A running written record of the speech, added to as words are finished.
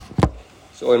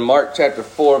So in Mark chapter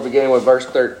 4, beginning with verse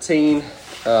 13,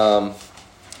 that's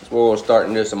where we'll start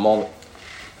in just a moment.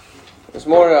 This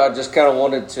morning I just kind of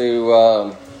wanted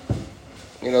to,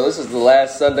 this is the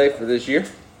last Sunday for this year.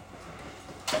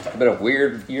 It's been a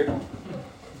weird year,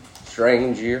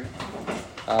 strange year,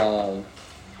 but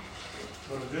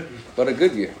a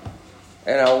good year.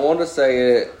 And I want to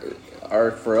say it, or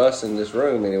for us in this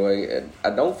room anyway, I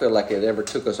don't feel like it ever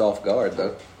took us off guard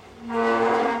though.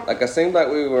 Like it seemed like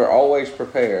we were always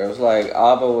prepared. It was like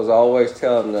Abba was always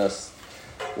telling us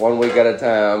 1 week at a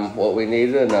time what we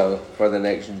needed to know for the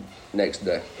next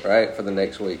day, right? For the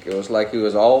next week. It was like he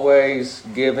was always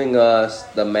giving us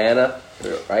the manna,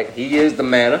 right? He is the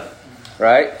manna,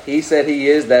 right? He said he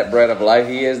is that bread of life.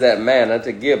 He is that manna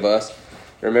to give us.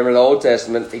 Remember the Old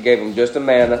Testament, he gave them just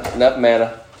enough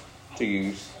manna to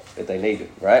use that they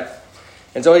needed, right?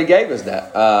 And so he gave us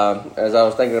that. As I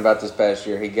was thinking about this past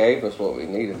year, he gave us what we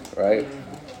needed, right?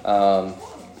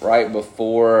 Right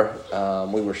before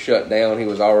we were shut down, he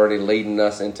was already leading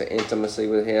us into intimacy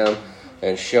with him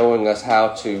and showing us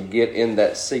how to get in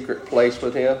that secret place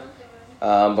with him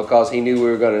because he knew we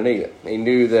were going to need it. He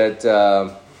knew that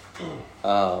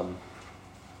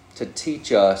to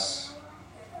teach us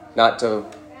not to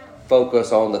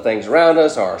focus on the things around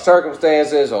us or our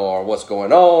circumstances or what's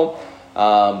going on,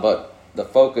 but the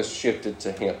focus shifted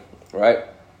to him, right?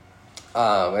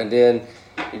 And then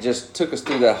he just took us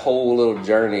through that whole little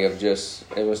journey of just,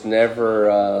 it was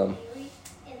never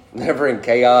in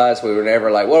chaos. We were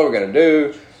never like, what are we going to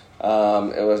do?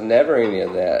 It was never any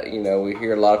of that. You know, we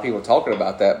hear a lot of people talking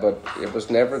about that, but it was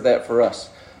never that for us.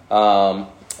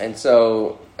 And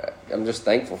so I'm just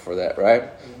thankful for that, right?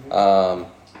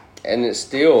 And it's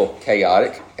still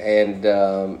chaotic, and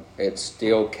it's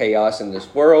still chaos in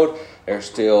this world. There's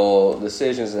still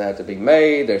decisions that have to be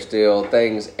made. There's still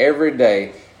things every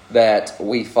day that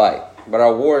we fight. But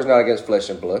our war is not against flesh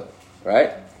and blood,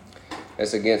 right?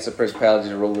 It's against the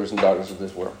principalities and rulers and darkness of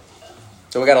this world.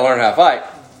 So we got to learn how to fight,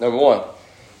 number one.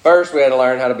 First, we had to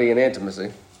learn how to be in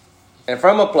intimacy. And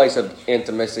from a place of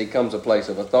intimacy comes a place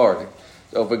of authority.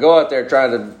 So if we go out there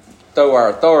trying to throw our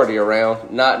authority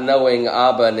around, not knowing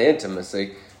Abba and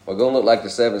intimacy, we're going to look like the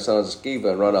 7 sons of Sceva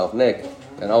and run off naked.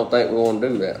 And I don't think we want to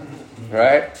do that,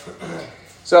 right?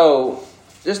 So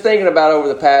just thinking about over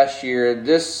the past year,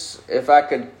 just if I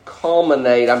could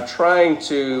culminate, I'm trying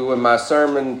to, in my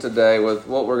sermon today, with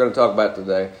what we're going to talk about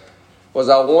today, was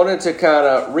I wanted to kind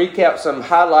of recap some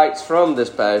highlights from this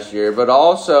past year, but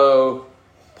also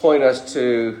point us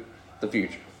to the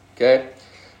future, okay?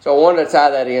 So I wanted to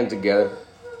tie that in together.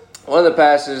 One of the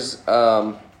passages,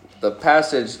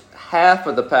 half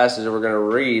of the passage that we're going to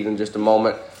read in just a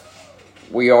moment,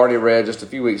 we already read just a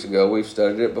few weeks ago. We've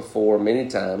studied it before many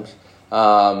times.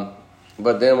 But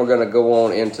then we're going to go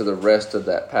on into the rest of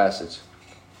that passage.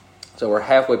 So we're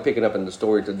halfway picking up in the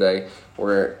story today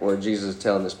where Jesus is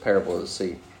telling this parable of the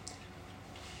seed.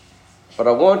 But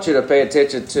I want you to pay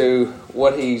attention to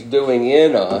what he's doing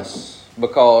in us,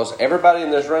 because everybody in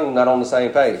this room is not on the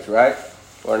same page, right?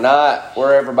 We're not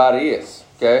where everybody is,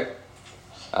 okay?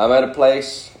 I'm at a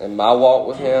place in my walk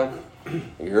with him.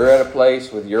 You're at a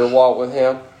place with your walk with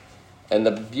him. And the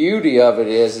beauty of it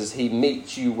is he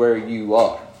meets you where you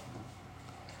are.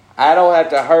 I don't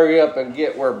have to hurry up and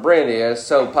get where Brent is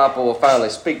so Papa will finally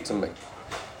speak to me.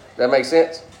 Does that make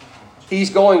sense?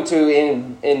 He's going to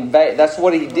invade. That's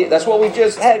what he did. That's what we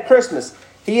just had Christmas.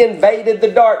 He invaded the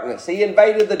darkness. He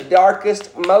invaded the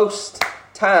darkest most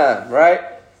time, right?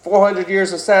 400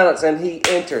 years of silence, and he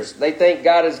enters. They think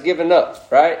God has given up,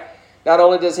 right? Not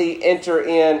only does he enter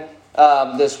in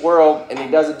this world, and he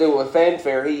doesn't do it with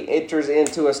fanfare, he enters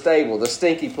into a stable, the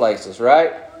stinky places,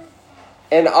 right?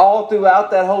 And all throughout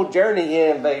that whole journey, he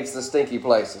invades the stinky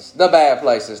places, the bad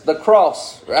places, the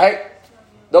cross, right?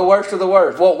 The worst of the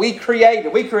worst. What we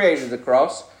created the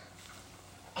cross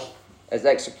as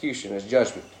execution, as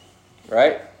judgment,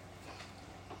 right?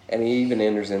 And he even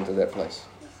enters into that place.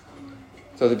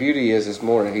 So the beauty is this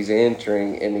morning, he's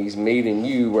entering and he's meeting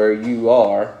you where you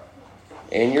are,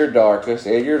 in your darkest,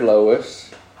 in your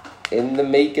lowest, in the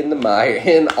meek and the mire,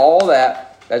 in all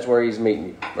that. That's where he's meeting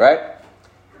you, right?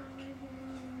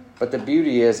 But the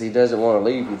beauty is he doesn't want to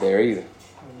leave you there either.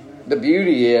 The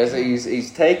beauty is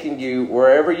he's taking you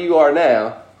wherever you are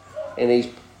now, and he's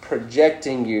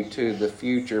projecting you to the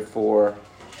future for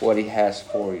what he has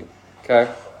for you.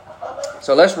 Okay?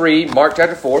 So let's read Mark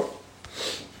chapter 4.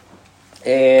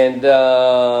 And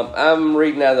I'm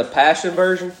reading out of the Passion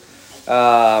Version.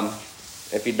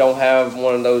 If you don't have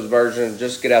one of those versions,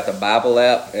 just get out the Bible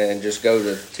app and just go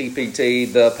to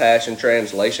TPT, the Passion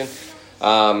Translation.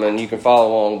 And you can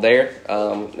follow along there.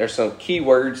 There's some key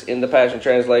words in the Passion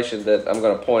Translation that I'm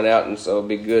going to point out, and so it'd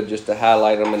be good just to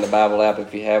highlight them in the Bible app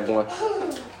if you have one.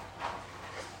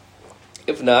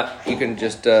 If not, you can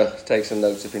just take some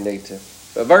notes if you need to.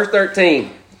 But verse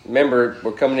 13, remember,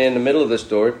 we're coming in the middle of this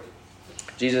story.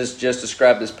 Jesus just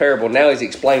described this parable. Now he's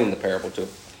explaining the parable to them.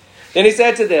 Then he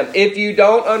said to them, if you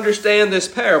don't understand this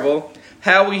parable,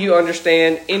 how will you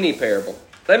understand any parable?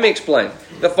 Let me explain.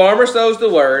 The farmer sows the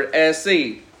word as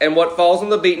seed, and what falls on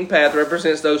the beaten path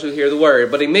represents those who hear the word.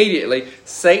 But immediately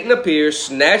Satan appears,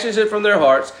 snatches it from their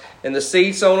hearts, and the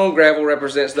seed sown on gravel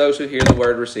represents those who hear the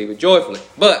word, receive it joyfully.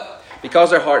 But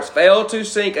because their hearts fail to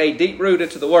sink a deep root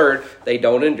into the word, they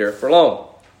don't endure for long.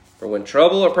 For when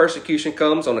trouble or persecution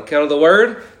comes on account of the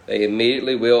word, they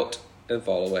immediately wilt and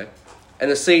fall away.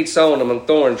 And the seed sown among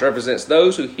thorns represents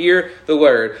those who hear the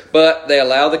word, but they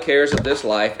allow the cares of this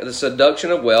life and the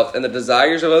seduction of wealth and the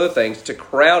desires of other things to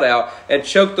crowd out and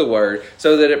choke the word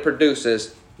so that it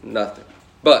produces nothing.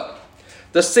 But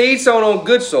the seed sown on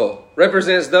good soil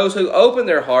represents those who open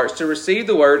their hearts to receive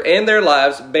the word and their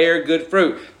lives bear good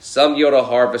fruit. Some yield a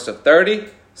harvest of 30,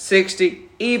 60,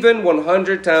 even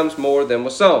 100 times more than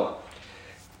was sown.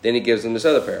 Then he gives them this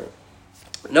other parable.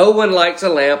 No one lights a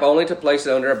lamp only to place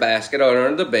it under a basket or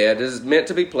under the bed. It is meant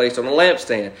to be placed on a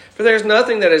lampstand. For there is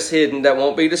nothing that is hidden that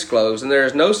won't be disclosed, and there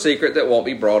is no secret that won't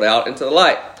be brought out into the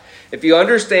light. If you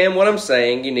understand what I'm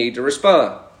saying, you need to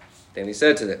respond. Then he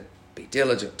said to them, be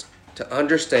diligent to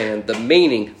understand the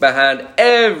meaning behind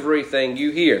everything you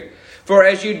hear. For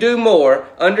as you do more,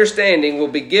 understanding will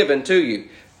be given to you.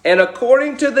 And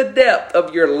according to the depth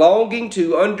of your longing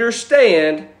to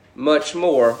understand, much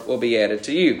more will be added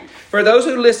to you. For those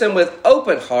who listen with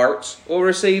open hearts will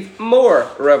receive more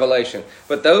revelation.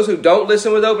 But those who don't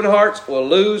listen with open hearts will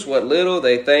lose what little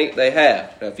they think they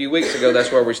have. Now, a few weeks ago,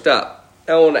 that's where we stopped.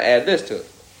 Now, I want to add this to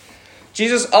it.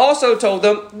 Jesus also told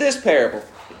them this parable.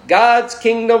 God's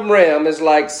kingdom realm is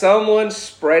like someone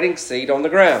spreading seed on the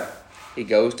ground. He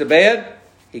goes to bed,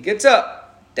 he gets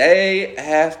up day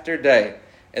after day,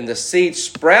 and the seed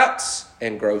sprouts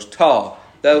and grows tall,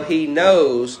 though he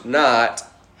knows not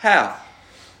how.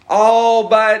 All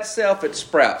by itself it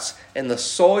sprouts, and the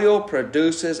soil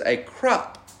produces a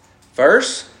crop.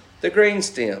 First, the green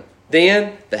stem,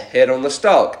 then the head on the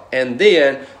stalk, and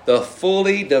then the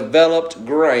fully developed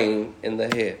grain in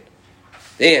the head.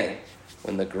 Then,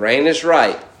 when the grain is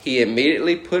ripe, he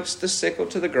immediately puts the sickle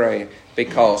to the grain,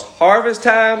 because harvest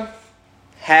time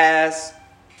has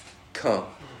come.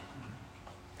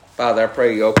 Father, I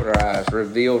pray you open our eyes,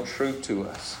 reveal truth to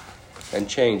us, and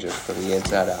change us from the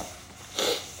inside out.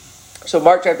 So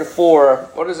Mark chapter 4,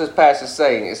 what is this passage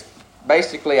saying? It's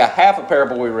basically a half a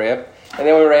parable we read, and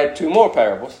then we read 2 more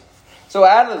parables. So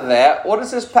out of that, what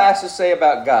does this passage say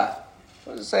about God?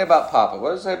 What does it say about Papa?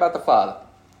 What does it say about the Father?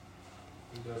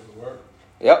 He does the work.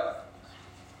 Yep.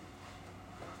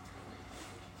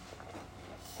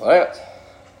 What else?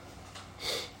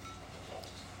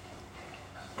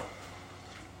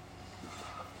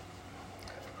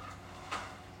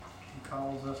 He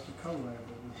calls us to co-labor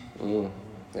with him.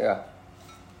 Yeah.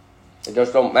 It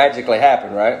just don't magically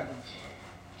happen, right?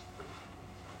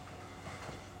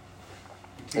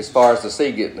 As far as the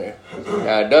seed getting there.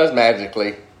 Now, it does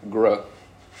magically grow.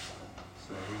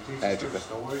 So he teaches through a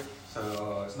story,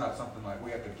 so it's not something like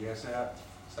we have to guess at.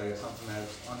 Say it's something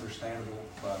that's understandable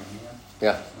by men.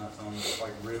 Yeah. It's not something that's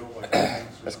like real, like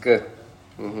things. That's good.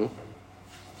 Mm-hmm.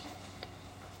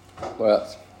 What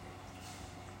else?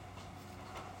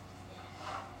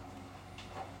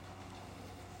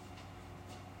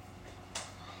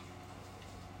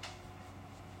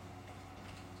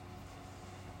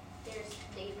 There's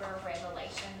deeper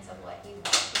revelations of what he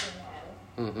wants you to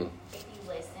know. Mm-hmm. If you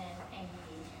listen and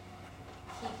you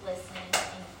keep listening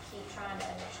and keep trying to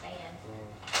understand,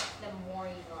 the more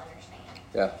you will understand.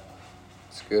 Yeah.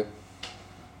 It's good.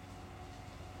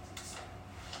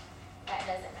 That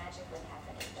doesn't magically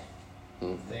happen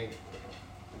either. I think,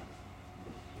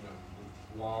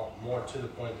 while more to the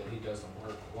point that he does the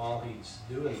work, while he's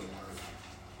doing the work,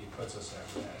 he puts us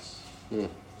at rest. Mm.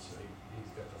 So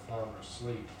he's got the farmer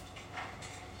asleep.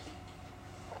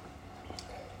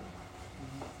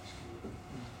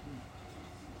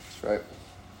 That's right.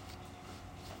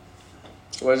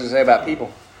 So what does it say about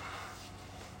people?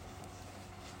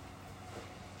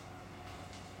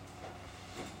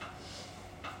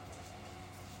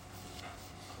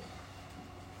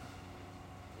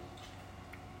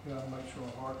 You gotta make sure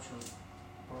our hearts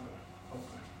are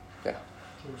open. Yeah.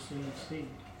 To receive seed.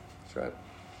 That's right.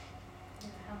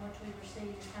 How much we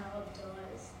receive is kind of up to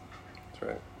us. That's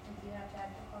right. If you have to have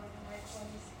the heart in the right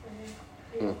place for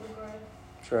it to grow.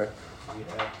 That's right.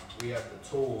 We have the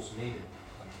tools needed.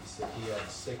 Like he said, he had a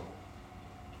sickle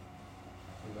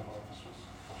in the offices.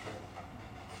 That's right.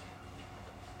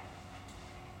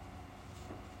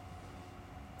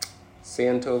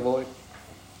 Sin to avoid?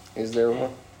 Is there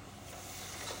one?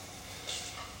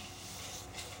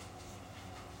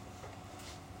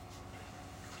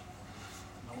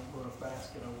 Don't put a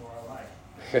basket over our life.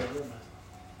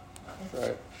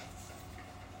 Right.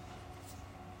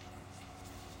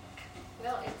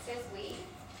 Well, it says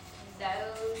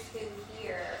those who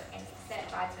hear and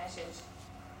accept God's message,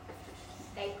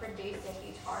 they produce a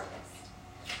huge harvest.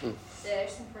 Hmm. So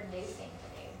there's some producing to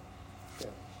do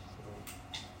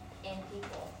Yeah. in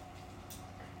people.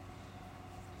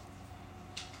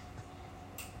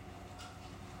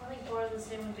 I think part of the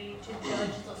sin would be to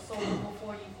judge the soul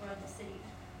before you grow the seed.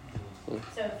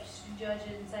 So if you judge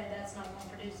it and say that's not going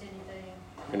to produce anything,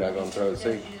 You're not going to throw the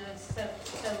seed. you know, sow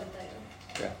it there.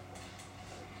 Yeah.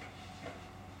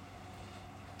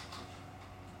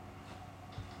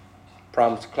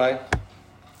 Promise to claim? It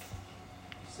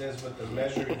says with the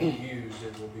measure you use,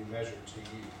 it will be measured to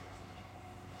you.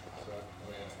 So,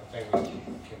 I think we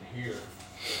can hear, and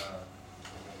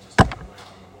then just take away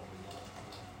from it what we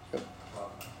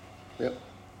want. Yep.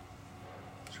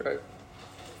 That's right.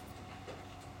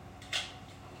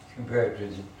 Compared to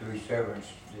the 3 servants,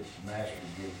 this master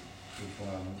gives each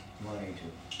one money to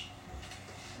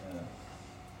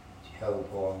hold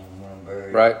for them, one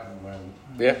buried, Right. one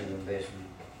Yeah. to invest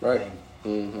in Right. things.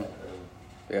 Mm-hmm.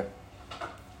 Yeah.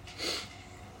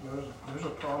 There's a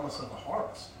promise of a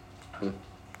harvest. Hmm.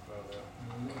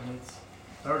 And it's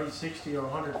 30, 60, or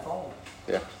 100-fold.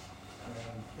 Yeah.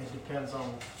 And it depends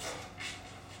on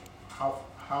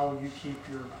how you keep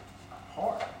your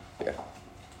heart. Yeah.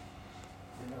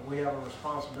 You know, we have a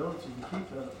responsibility to keep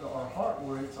our heart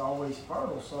where it's always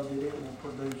fertile so that it will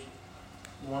produce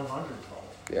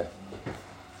 100-fold. Yeah.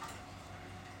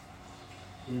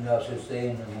 You know, so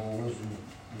saying the more wisdom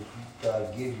that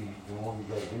God gives you, the more you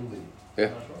got to do with it. Yeah.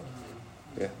 That's right.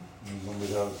 Yeah. You're going to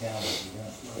be held accountable if you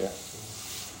don't.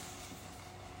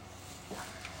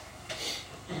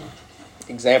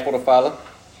 Yeah. Example to follow?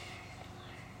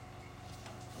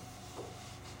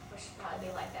 We should probably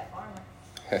be like that farmer.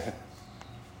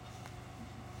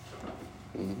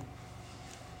 Mm-hmm.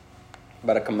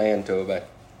 About a command to obey.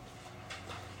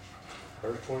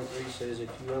 Verse 23 says, if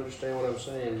you understand what I'm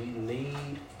saying, you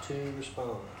need to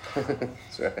respond.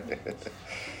 That's right.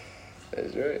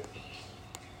 That's right.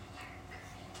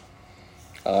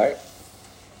 All right.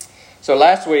 So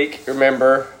last week,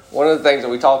 remember, one of the things that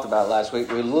we talked about last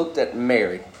week, we looked at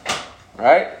Mary.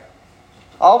 Right?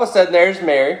 All of a sudden, there's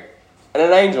Mary, and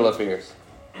an angel appears.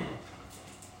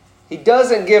 He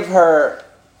doesn't give her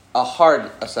a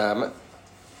hard assignment.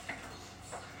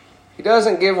 He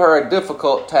doesn't give her a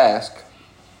difficult task,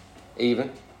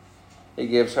 even. He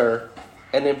gives her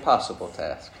an impossible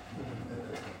task.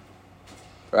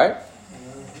 Right?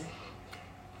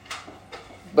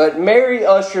 But Mary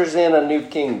ushers in a new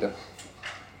kingdom.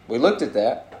 We looked at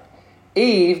that.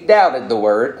 Eve doubted the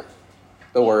word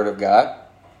of God,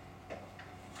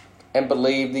 and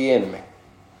believed the enemy.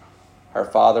 Her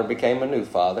father became a new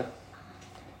father,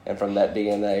 and from that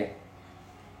DNA,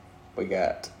 we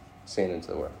got sin into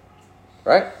the world.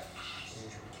 Right?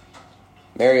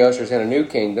 Mary ushers in a new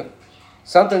kingdom,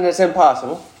 something that's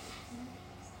impossible,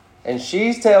 and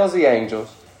she tells the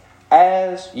angels,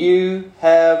 as you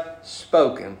have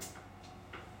spoken,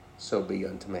 so be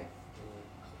unto me.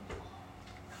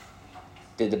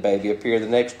 Did the baby appear the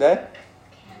next day?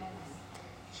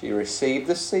 She received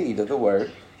the seed of the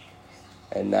word,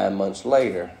 and 9 months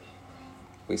later,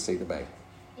 we see the baby.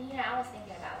 And you know, I was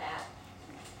thinking about that.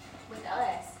 With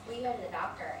us, we go to the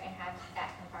doctor and have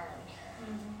that confirmed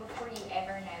before you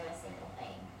ever know a single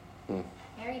thing. Mm.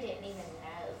 Mary didn't even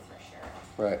know for sure.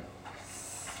 Right,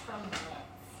 From minutes.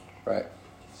 right.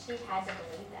 She had to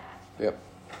believe that. Yep.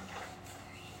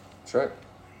 That's right.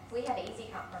 We had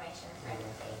easy confirmation of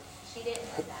pregnancy. She didn't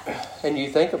know that. And you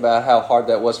think about how hard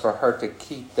that was for her to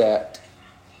keep that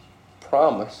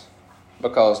promise.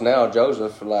 Because now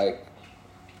Joseph, like,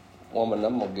 woman,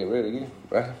 I'm going to get rid of you,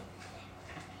 right?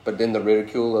 But then the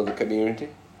ridicule of the community,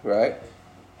 right?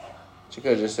 She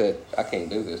could have just said, I can't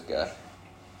do this, guy.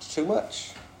 It's too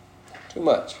much. Too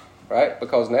much, right?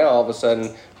 Because now all of a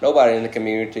sudden, nobody in the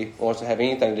community wants to have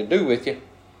anything to do with you,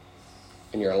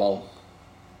 and you're alone.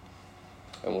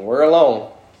 And when we're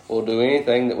alone, we'll do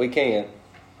anything that we can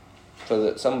so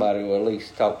that somebody will at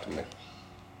least talk to me.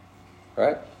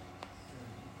 Right?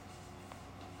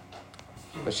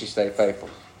 But she stayed faithful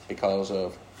because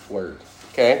of word.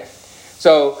 Okay?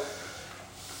 So,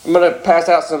 I'm going to pass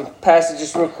out some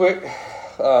passages real quick.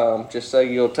 just so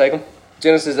you'll take them.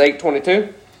 Genesis 8:22. Got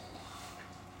it.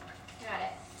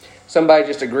 Somebody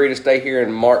just agreed to stay here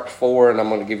in Mark 4, and I'm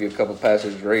going to give you a couple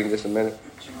passages to read in just a minute.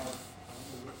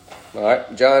 All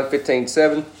right, John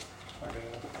 15:7.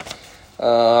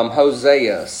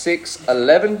 Hosea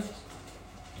 6:11.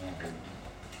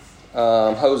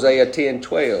 Hosea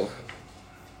 10:12.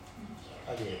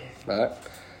 I get it. All right.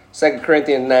 2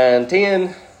 Corinthians 9:10.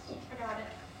 I got it.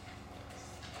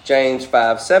 James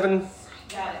 5:7.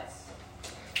 Got it.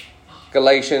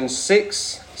 Galatians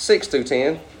 6 through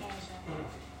 10.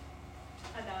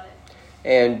 I got it.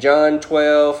 And John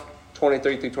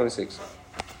 12:23 through 26.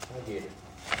 I get it.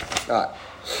 All right.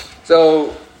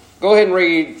 So go ahead and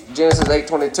read Genesis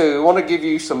 8:22. I want to give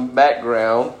you some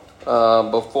background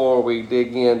before we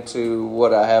dig into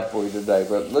what I have for you today.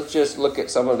 But let's just look at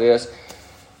some of this.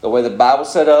 The way the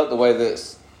Bible's set up, the way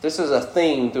this is a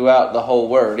theme throughout the whole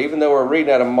Word. Even though we're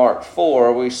reading out of Mark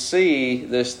 4, we see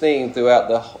this theme throughout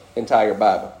the entire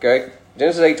Bible. Okay?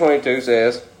 Genesis 8:22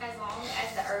 says, As long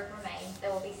as the earth remains,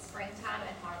 there will be springtime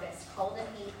and harvest, cold and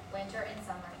heat, winter and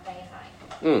summer, day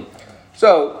and night.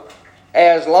 So,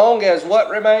 as long as what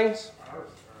remains?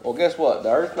 Well, guess what? The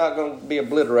earth's not going to be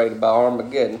obliterated by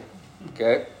Armageddon.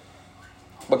 Okay?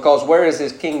 Because where is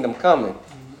his kingdom coming?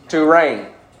 To reign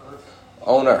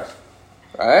on earth.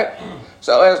 Right?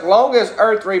 So, as long as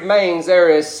earth remains, there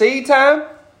is seed time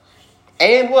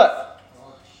and what?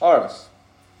 Harvest.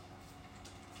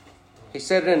 He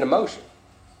set it into motion.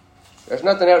 There's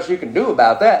nothing else you can do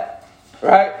about that.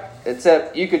 Right?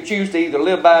 Except you could choose to either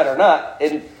live by it or not.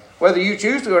 And whether you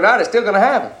choose to or not, it's still going to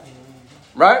happen.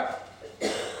 Right?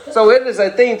 So it is a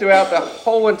theme throughout the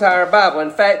whole entire Bible. In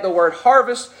fact, the word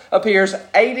harvest appears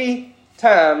 80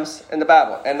 times in the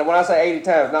Bible. And when I say 80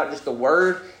 times, not just the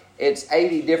word, it's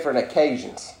 80 different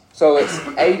occasions. So it's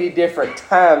 80 different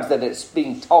times that it's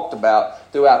being talked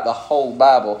about throughout the whole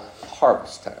Bible,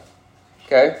 harvest time.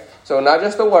 Okay? So not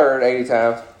just the word 80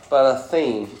 times, but a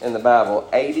theme in the Bible.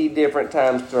 80 different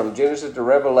times from Genesis to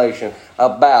Revelation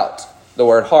about the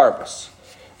word harvest.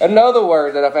 Another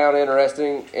word that I found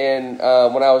interesting in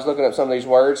when I was looking up some of these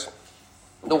words,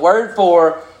 the word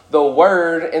for the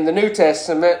word in the New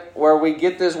Testament, where we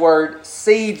get this word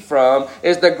seed from,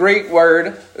 is the Greek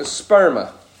word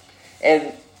sperma.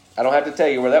 And I don't have to tell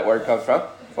you where that word comes from,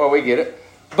 where we get it.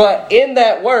 But in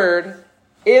that word,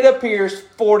 it appears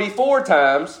 44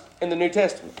 times in the New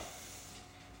Testament.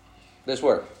 This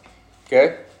word.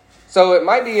 Okay? So it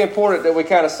might be important that we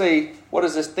kind of see, what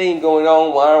is this theme going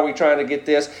on? Why are we trying to get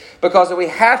this? Because we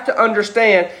have to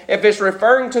understand, if it's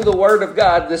referring to the Word of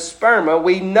God, the sperma,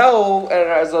 we know, and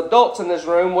as adults in this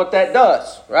room, what that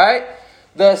does, right?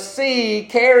 The seed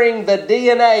carrying the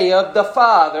DNA of the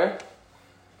Father,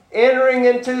 entering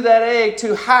into that egg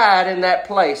to hide in that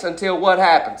place until what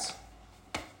happens?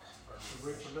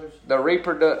 The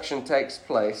reproduction takes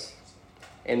place.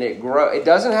 And it grows. It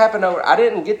doesn't happen over. I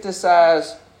didn't get this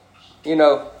size,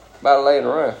 by laying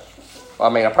around.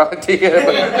 Well, I mean, I probably did.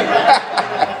 But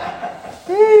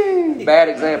bad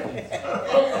example.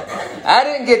 I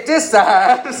didn't get this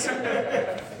size.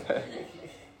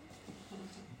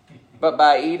 But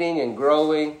by eating and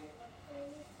growing,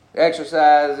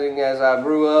 exercising as I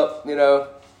grew up,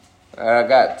 I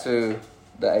got to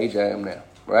the age I am now,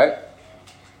 right?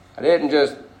 I didn't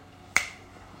just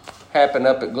happen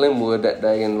up at Glenwood that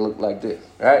day and look like this,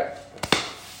 right?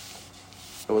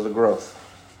 It was a growth.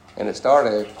 And it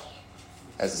started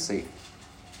as a seed.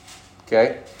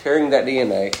 Okay? Carrying that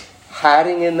DNA,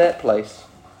 hiding in that place,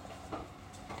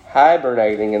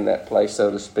 hibernating in that place,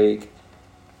 so to speak,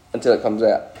 until it comes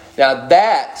out. Now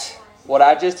that, what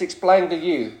I just explained to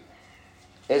you,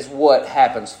 is what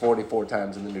happens 44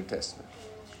 times in the New Testament.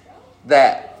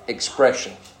 That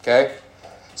expression. Okay?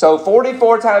 So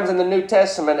 44 times in the New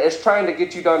Testament is trying to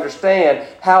get you to understand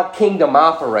how kingdom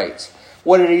operates.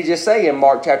 What did he just say in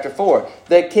Mark chapter 4?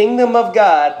 The kingdom of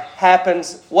God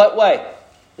happens what way?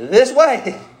 This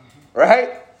way.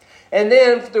 Right? And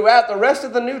then throughout the rest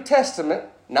of the New Testament,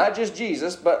 not just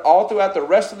Jesus, but all throughout the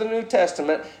rest of the New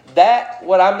Testament, that,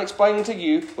 what I'm explaining to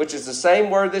you, which is the same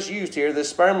word that's used here, the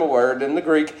sperma word in the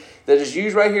Greek, that is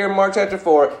used right here in Mark chapter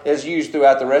 4, is used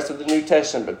throughout the rest of the New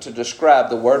Testament to describe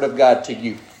the Word of God to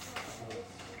you.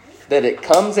 That it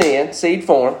comes in seed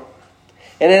form,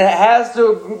 and it has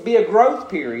to be a growth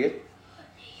period,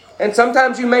 and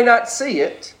sometimes you may not see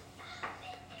it,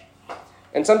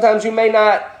 and sometimes you may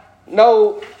not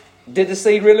know, did the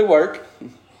seed really work?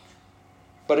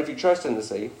 But if you trust in the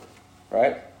seed,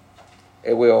 right,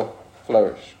 it will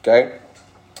flourish, okay?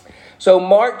 So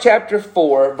Mark chapter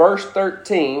 4, verse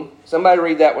 13. Somebody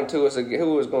read that one to us.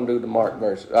 Who was going to do the Mark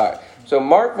verse? All right. So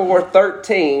Mark 4,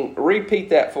 13.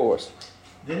 Repeat that for us.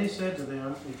 Then he said to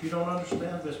them, if you don't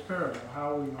understand this parable,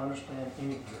 how will you understand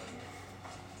any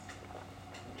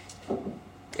parable?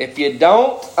 If you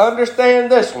don't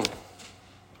understand this one,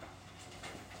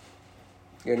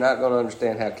 you're not going to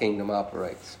understand how kingdom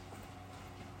operates.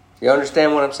 You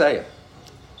understand what I'm saying?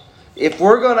 If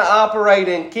we're going to operate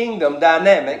in kingdom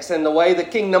dynamics and the way the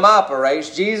kingdom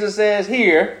operates, Jesus says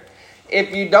here,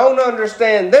 if you don't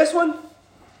understand this one,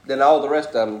 then all the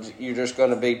rest of them, you're just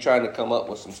going to be trying to come up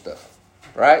with some stuff.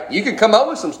 Right? You can come up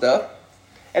with some stuff,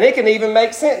 and it can even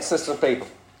make sense to some people.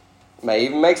 It may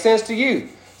even make sense to you.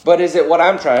 But is it what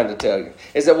I'm trying to tell you?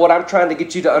 Is it what I'm trying to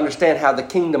get you to understand how the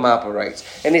kingdom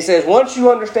operates? And he says, once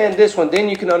you understand this one, then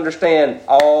you can understand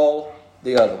all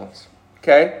the other ones.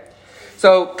 Okay?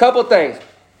 So, a couple things.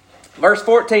 Verse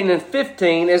 14 and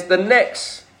 15 is the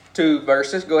next two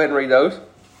verses. Go ahead and read those.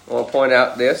 I want to point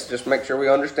out this. Just make sure we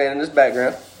understand in this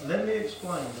background. Let me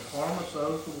explain. The farmer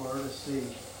sows the word as seed,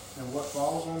 and what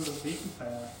falls on the beaten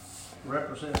path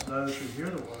represents those who hear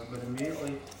the word, but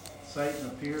immediately Satan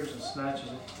appears and snatches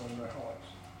it from their hearts.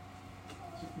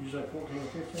 You say 14 and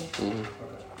 15?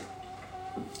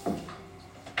 Mm-hmm. Okay.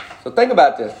 So think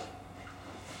about this.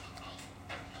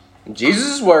 In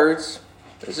Jesus' words,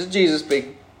 this is Jesus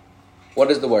speaking.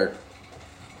 What is the word?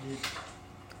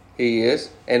 He is,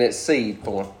 and it's seed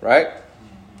form, right?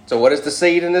 So what is the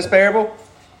seed in this parable?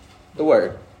 The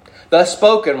word. The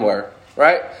spoken word,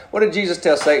 right? What did Jesus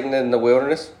tell Satan in the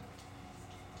wilderness?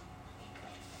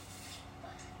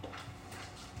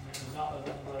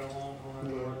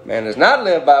 Man does not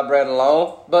live by bread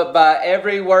alone, but by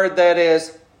every word that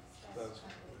is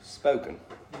spoken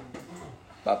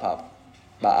by Papa,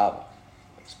 by Abba,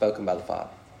 spoken by the Father.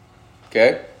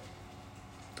 Okay?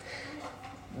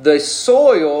 The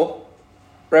soil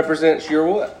represents your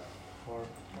what?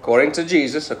 According to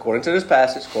Jesus, according to this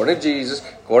passage, according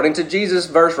to Jesus'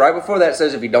 verse right before that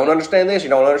says, if you don't understand this, you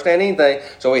don't understand anything.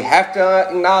 So we have to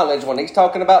acknowledge when he's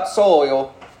talking about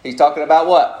soil, he's talking about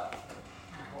what?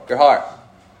 Your heart.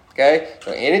 Okay?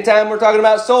 So anytime we're talking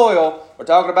about soil, we're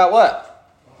talking about what?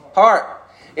 Heart.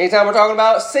 Anytime we're talking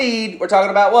about seed, we're talking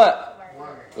about what?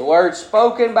 The word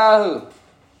spoken by who?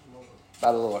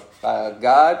 By the Lord. By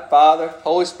God, Father,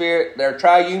 Holy Spirit, their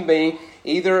triune being.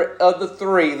 Either of the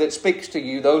three that speaks to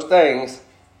you, those things,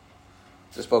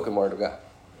 the spoken word of God.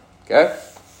 Okay?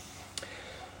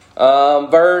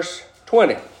 Verse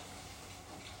 20.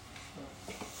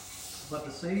 But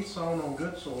the seed sown on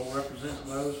good soil represents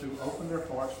those who open their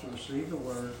hearts to receive the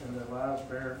word and their lives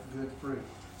bear good fruit.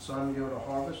 Some yield a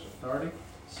harvest of 30,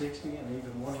 60, and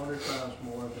even 100 times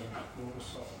more than what was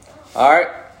sown. All right.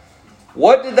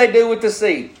 What did they do with the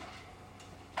seed?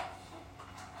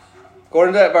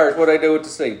 According to that verse, what did they do with the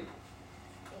seed?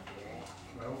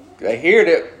 They heard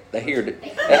it. They heard it.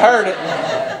 They heard it.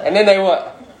 And then they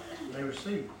what? They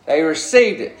received it. They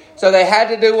received it. So they had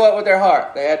to do what with their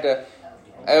heart? They had to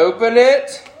open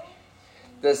it.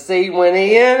 The seed went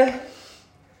in.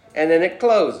 And then it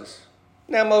closes.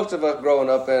 Now, most of us growing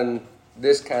up in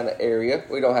this kind of area,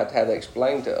 we don't have to have that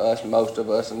explained to us, most of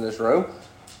us in this room.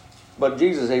 But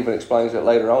Jesus even explains it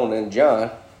later on in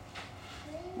John.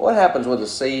 What happens with a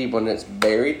seed when it's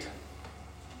buried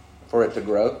for it to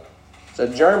grow? It's a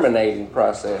germinating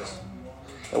process.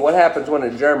 And what happens when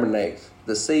it germinates?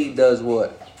 The seed does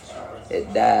what?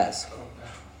 It dies.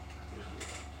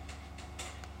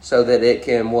 So that it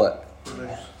can what?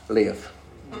 Live.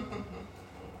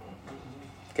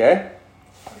 Okay?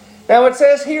 Now it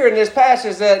says here in this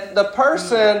passage that the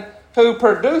person who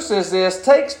produces this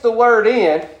takes the word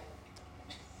in,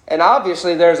 and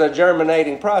obviously there's a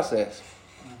germinating process.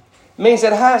 Means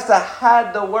it has to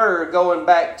hide the word, going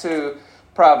back to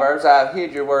Proverbs. I've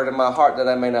hid your word in my heart that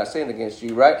I may not sin against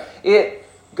you, right? It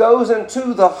goes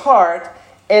into the heart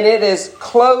and it is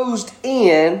closed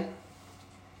in.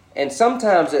 And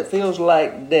sometimes it feels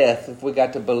like death if we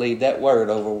got to believe that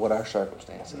word over what our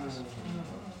circumstance is.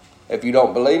 If you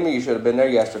don't believe me, you should have been there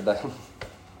yesterday.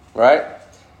 Right?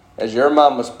 As your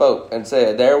mama spoke and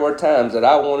said, there were times that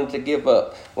I wanted to give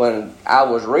up. When I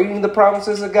was reading the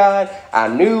promises of God, I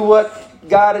knew what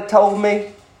God had told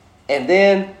me. And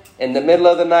then, in the middle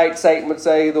of the night, Satan would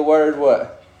say the word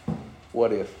what?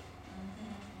 What if?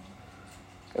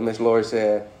 And Miss Lori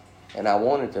said, and I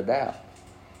wanted to doubt.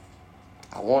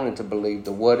 I wanted to believe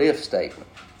the what if statement.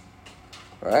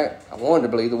 Right? I wanted to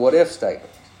believe the what if statement.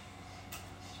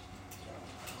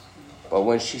 But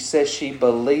when she said she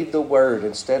believed the word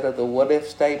instead of the what if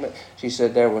statement, she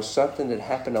said there was something that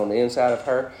happened on the inside of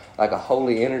her, like a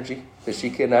holy energy that she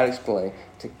could not explain,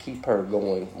 to keep her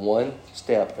going one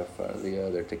step in front of the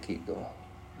other to keep going.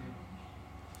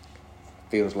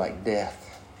 Feels like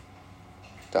death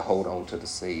to hold on to the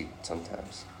seed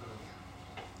sometimes.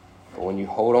 But when you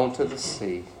hold on to the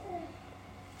seed,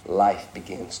 life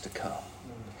begins to come.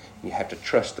 You have to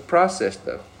trust the process,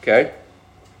 though. Okay?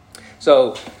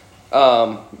 So,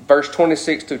 verse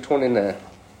 26 to 29.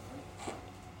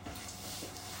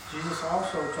 Jesus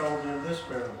also told them this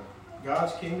parable.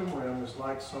 God's kingdom realm is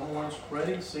like someone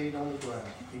spreading seed on the ground.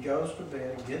 He goes to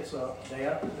bed and gets up day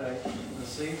after day, and the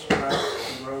seed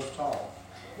sprouts and grows tall,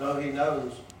 though he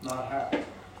knows not how.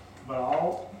 But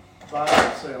all by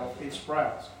itself it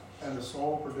sprouts, and the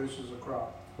soil produces a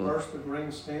crop. First the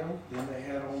green stem, then the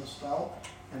head on the stalk,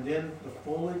 and then the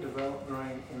fully developed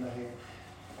grain in the head.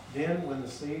 Then when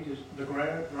the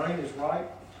grain is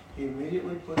ripe, he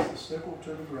immediately puts the sickle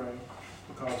to the grain,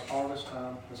 because harvest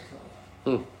time has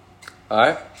come. All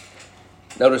right.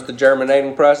 Notice the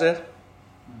germinating process.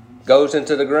 Goes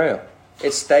into the ground.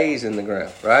 It stays in the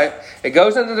ground, right? It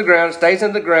goes into the ground, it stays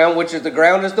in the ground, which is the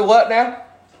ground is the what now?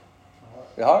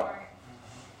 The heart.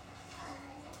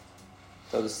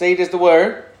 So the seed is the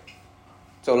word.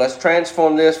 So let's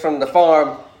transform this from the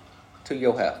farm to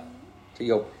your house, to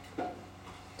your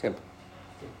temple.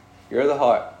 You're the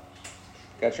heart.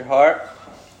 Got your heart?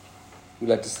 You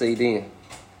let the seed in.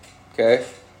 Okay?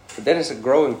 But then it's a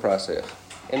growing process.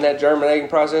 In that germinating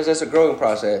process, it's a growing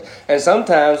process. And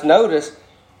sometimes, notice,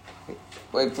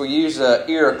 if we use an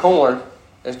ear of corn,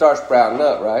 it starts sprouting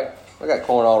up, right? We got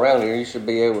corn all around here. You should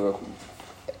be able to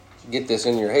get this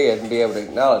in your head and be able to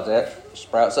acknowledge that. It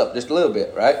sprouts up just a little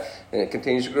bit, right? And it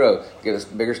continues to grow. Get a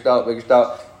bigger stalk, bigger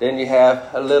stalk. Then you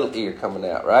have a little ear coming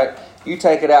out, right? You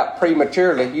take it out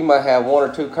prematurely, you might have 1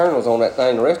 or 2 kernels on that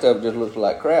thing. The rest of it just looks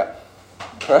like crap,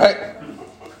 right?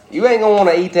 You ain't going to want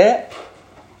to eat that.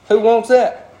 Who wants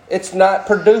that? It's not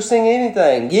producing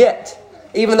anything yet.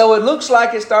 Even though it looks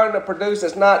like it's starting to produce,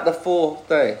 it's not the full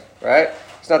thing, right?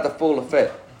 It's not the full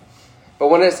effect. But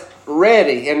when it's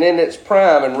ready, and then it's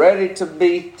prime and ready to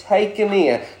be taken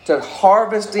in, to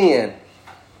harvest in,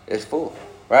 it's full,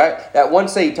 right? That one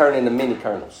seed turned into many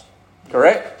kernels.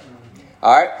 Correct?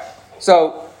 All right.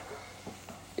 So,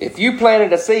 if you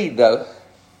planted a seed, though,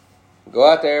 go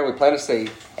out there, we plant a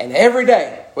seed, and every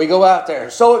day we go out there,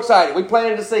 so excited. We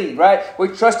planted a seed, right? We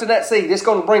trusted that seed. It's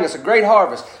going to bring us a great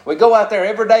harvest. We go out there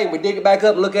every day and we dig it back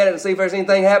up and look at it and see if there's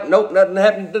anything happened. Nope, nothing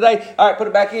happened today. All right, put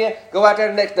it back in. Go out there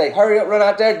the next day. Hurry up, run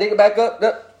out there, dig it back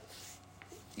up.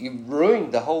 You've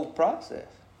ruined the whole process.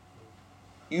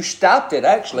 You stopped it,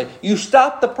 actually. You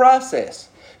stopped the process.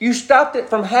 You stopped it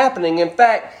from happening. In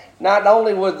fact, not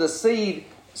only was the seed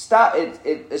stop,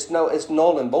 it's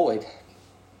null and void.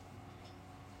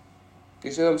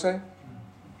 You see what I'm saying?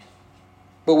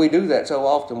 But we do that so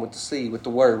often with the seed, with the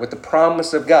word, with the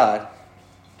promise of God.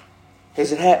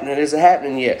 Is it happening? Is it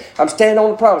happening yet? I'm standing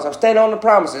on the promise. I'm standing on the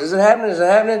promises. Is it happening? Is it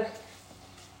happening?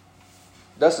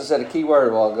 Dustin said a key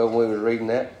word a while ago when we were reading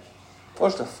that.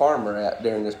 Where's the farmer at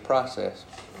during this process?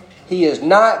 He is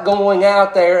not going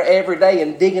out there every day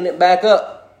and digging it back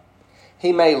up.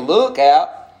 He may look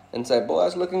out and say, boy,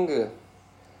 that's looking good.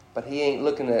 But he ain't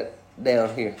looking at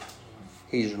down here.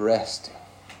 He's resting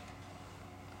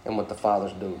in what the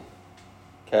Father's doing.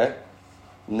 Okay?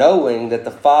 Knowing that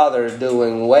the Father is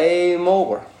doing way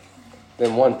more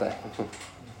than one thing.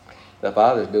 The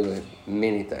Father's doing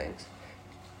many things.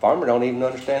 Farmer don't even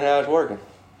understand how it's working.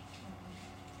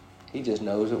 He just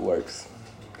knows it works.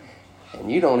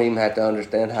 And you don't even have to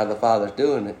understand how the Father's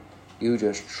doing it. You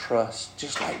just trust,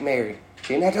 just like Mary. She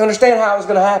didn't have to understand how it was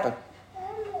going to happen.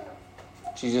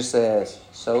 She just says,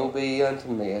 so be unto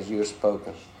me as you have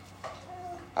spoken.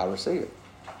 I receive it.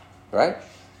 Right?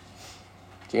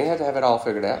 She didn't have to have it all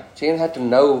figured out. She didn't have to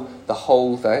know the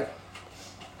whole thing.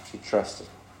 She trusted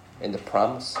in the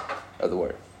promise of the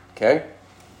word. Okay?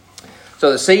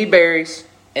 So the seed berries,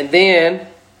 and then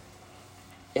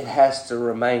it has to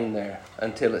remain there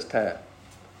until it's time.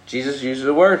 Jesus uses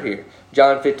a word here.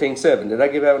 John 15:7. Did I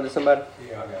give that one to somebody?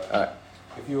 Yeah, I got it. All right.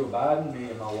 If you abide in me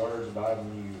and my words abide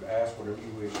in you, ask whatever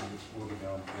you wish and it will be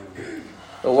done for you.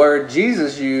 The word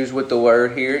Jesus used with the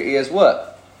word here is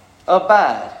what?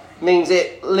 Abide. Means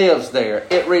it lives there.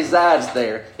 It resides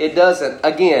there. It doesn't,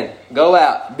 again, go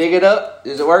out, dig it up.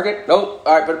 Is it working? Nope.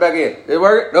 All right, put it back in. Is it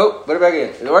working? Nope. Put it back in.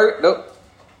 Is it working? Nope.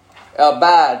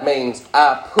 Abide means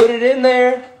I put it in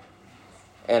there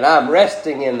and I'm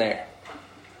resting in there.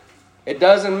 It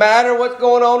doesn't matter what's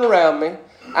going on around me.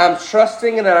 I'm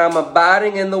trusting and I'm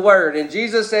abiding in the Word. And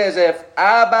Jesus says, if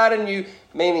I abide in you,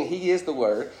 meaning He is the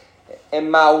Word,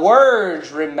 and my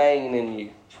words remain in you.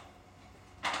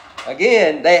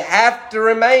 Again, they have to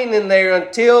remain in there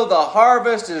until the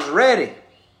harvest is ready.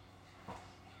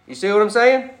 You see what I'm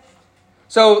saying?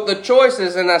 So the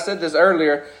choices, and I said this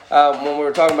earlier, when we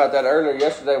were talking about that earlier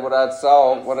yesterday, what I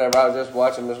saw, whenever I was just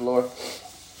watching Miss Laura.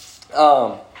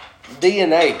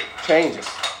 DNA changes,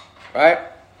 right?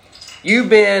 You've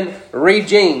been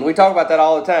regened. We talk about that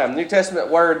all the time. The New Testament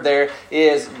word there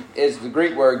is the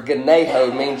Greek word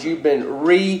geneho, means you've been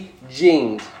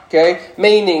regened. Okay?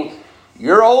 Meaning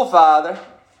your old father,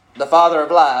 the father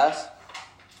of lies,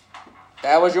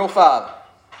 that was your father.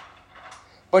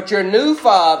 But your new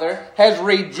father has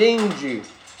regened you.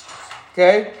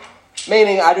 Okay?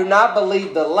 Meaning I do not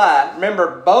believe the lie.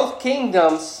 Remember, both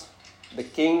kingdoms, the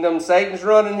kingdom Satan's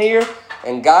running here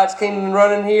and God's kingdom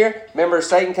running here. Remember,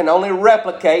 Satan can only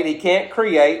replicate. He can't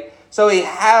create. So he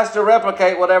has to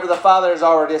replicate whatever the Father has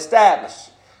already established.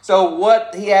 So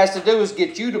what he has to do is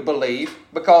get you to believe,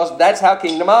 because that's how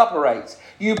kingdom operates.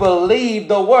 You believe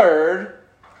the word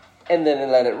and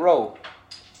then let it roll.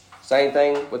 Same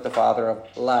thing with the father of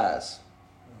lies.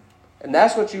 And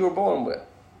that's what you were born with.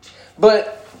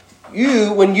 But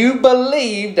when you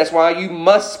believe, that's why you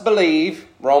must believe.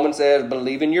 Romans says,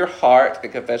 believe in your heart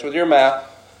and confess with your mouth.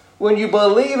 When you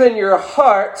believe in your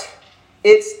heart,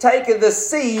 it's taken the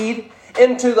seed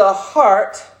into the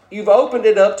heart. You've opened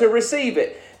it up to receive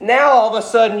it. Now all of a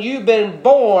sudden you've been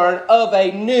born of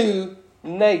a new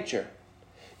nature.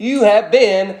 You have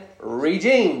been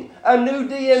regened. A new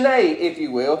DNA, if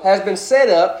you will, has been set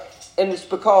up, and it's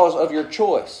because of your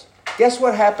choice. Guess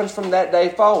what happens from that day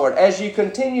forward? As you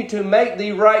continue to make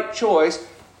the right choice,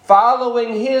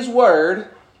 following His Word,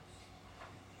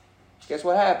 guess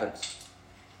what happens?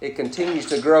 It continues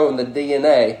to grow in the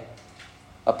DNA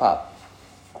of Papa.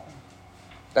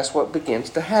 That's what begins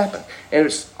to happen. And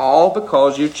it's all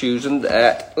because you're choosing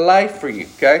that life for you,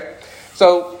 okay?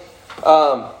 So,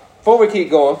 before we keep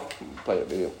going, play a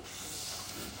video.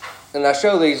 And I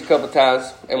show these a couple of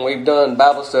times, and we've done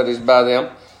Bible studies by them.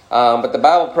 But the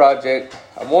Bible Project,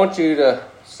 I want you to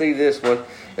see this one.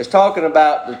 It's talking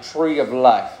about the tree of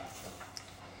life.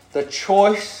 The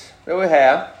choice that we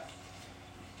have,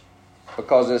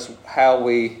 because this is how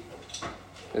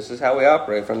we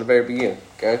operate from the very beginning.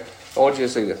 Okay? I want you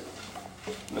to see this.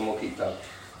 And then we'll keep talking.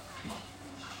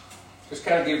 Just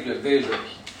kind of gives you a visual.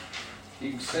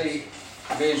 You can see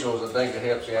visuals, I think, that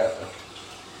helps you out.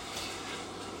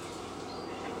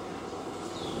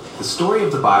 The story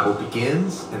of the Bible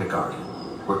begins in a garden,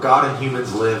 where God and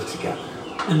humans live together.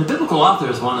 And the biblical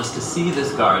authors want us to see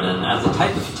this garden as a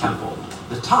type of temple.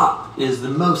 The top is the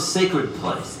most sacred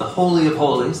place, the Holy of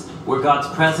Holies, where God's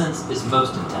presence is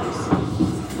most intense.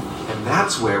 And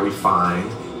that's where we find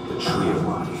the tree of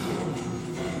life.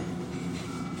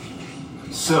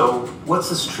 So, what's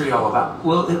this tree all about?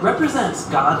 Well, it represents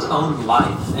God's own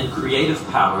life and creative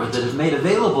power that is made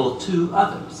available to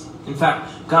others. In fact,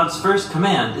 God's first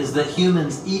command is that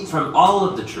humans eat from all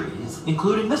of the trees,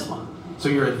 including this one. So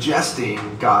you're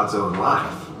ingesting God's own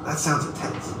life. That sounds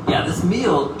intense. Yeah, this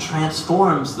meal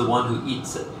transforms the one who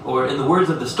eats it. Or in the words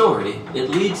of the story,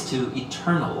 it leads to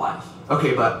eternal life.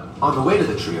 Okay, but on the way to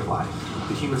the tree of life,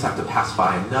 the humans have to pass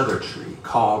by another tree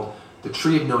called the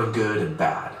tree of knowing good and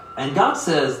bad. And God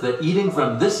says that eating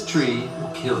from this tree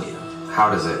will kill you.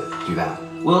 How does it do that?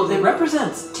 Well, it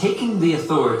represents taking the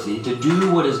authority to do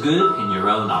what is good in your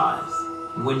own eyes.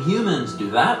 And when humans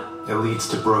do that, it leads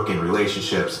to broken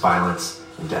relationships, violence,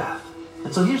 and death.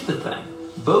 And so here's the thing.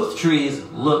 Both trees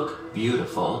look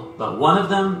beautiful, but one of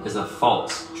them is a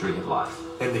false tree of life.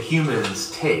 And the humans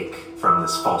take from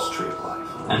this false tree of life.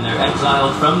 And they're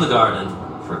exiled from the garden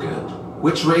for good.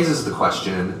 Which raises the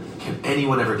question, can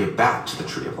anyone ever get back to the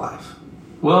tree of life?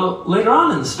 Well, later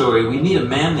on in the story, we meet a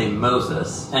man named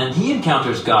Moses, and he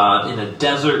encounters God in a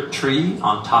desert tree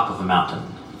on top of a mountain.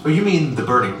 Oh, you mean the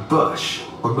burning bush,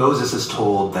 where Moses is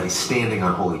told that he's standing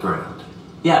on holy ground.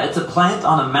 Yeah, it's a plant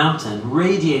on a mountain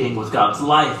radiating with God's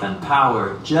life and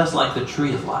power, just like the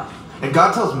tree of life. And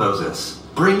God tells Moses,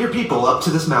 bring your people up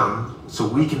to this mountain so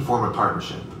we can form a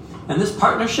partnership. And this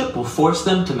partnership will force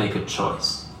them to make a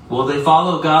choice. Will they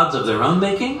follow gods of their own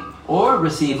making, or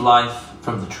receive life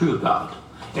from the true God?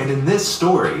 And in this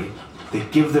story, they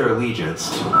give their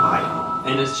allegiance to an idol.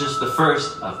 And it's just the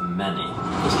first of many.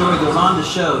 The story goes on to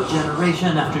show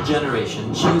generation after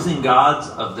generation choosing gods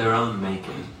of their own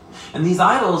making. And these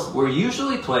idols were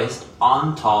usually placed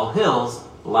on tall hills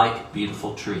like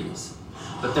beautiful trees.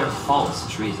 But they're false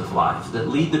trees of life that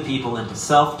lead the people into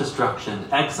self-destruction,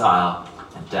 exile,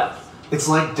 and death. It's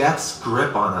like death's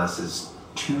grip on us is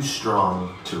too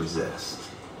strong to resist.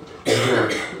 Is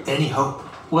there any hope?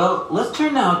 Well, let's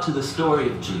turn now to the story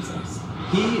of Jesus.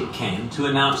 He came to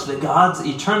announce that God's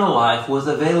eternal life was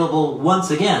available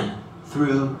once again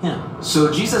through him.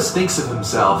 So Jesus thinks of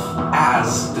himself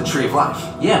as the tree of life.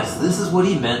 Yes, this is what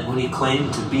he meant when he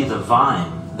claimed to be the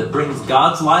vine that brings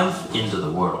God's life into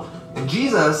the world. And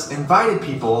Jesus invited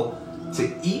people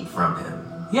to eat from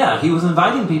him. Yeah, he was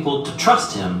inviting people to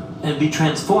trust him and be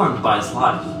transformed by his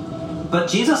life. But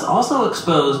Jesus also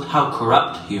exposed how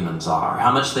corrupt humans are,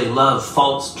 how much they love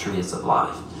false trees of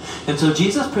life. And so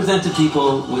Jesus presented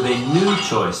people with a new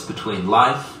choice between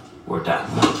life or death.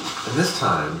 And this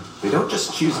time, they don't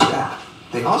just choose death.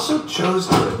 They also chose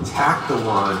to attack the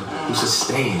one who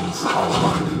sustains all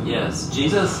life. Yes,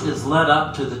 Jesus is led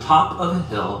up to the top of a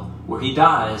hill where he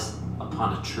dies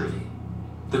upon a tree.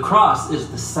 The cross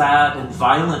is the sad and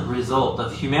violent result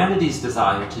of humanity's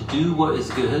desire to do what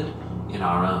is good in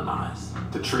our own eyes.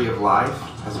 The tree of life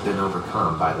has been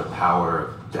overcome by the power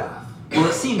of death. Well,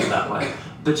 it seems that way.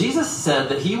 But Jesus said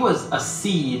that he was a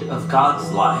seed of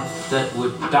God's life that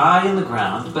would die in the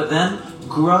ground, but then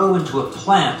grow into a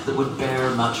plant that would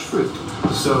bear much fruit.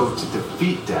 So to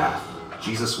defeat death,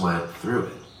 Jesus went through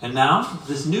it. And now,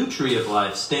 this new tree of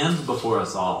life stands before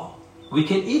us all. We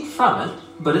can eat from it,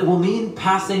 but it will mean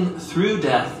passing through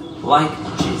death like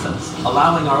Jesus,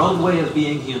 allowing our old way of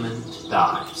being human to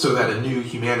die. So that a new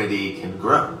humanity can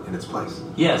grow in its place.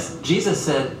 Yes, Jesus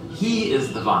said he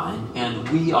is the vine, and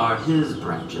we are his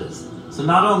branches. So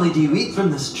not only do you eat from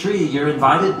this tree, you're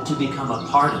invited to become a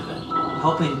part of it,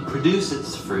 helping produce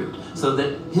its fruit, so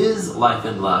that his life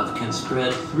and love can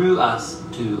spread through us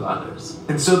to others.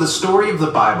 And so the story of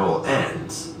the Bible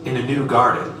ends in a new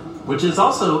garden, which is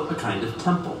also a kind of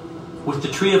temple, with the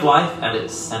tree of life at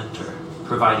its center,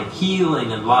 providing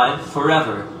healing and life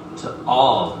forever to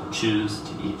all who choose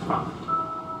to eat from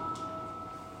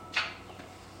it.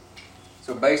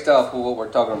 So based off of what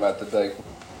we're talking about today,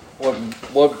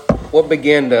 what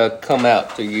began to come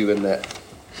out to you in that,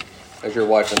 as you're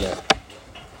watching that?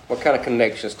 What kind of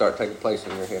connections start taking place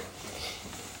in your head?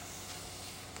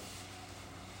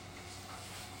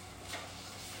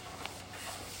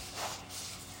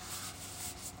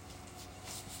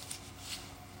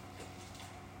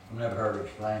 I've never heard it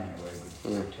explained that way,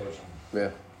 but it's touching.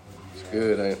 Yeah, it's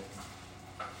good, ain't it?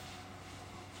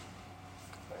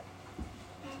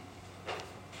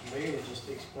 To me, it just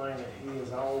explained that he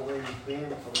has always been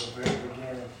from the very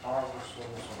beginning our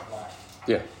source of life.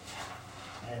 Yeah.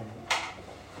 And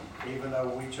even though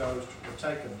we chose to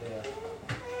partake of death,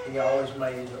 he always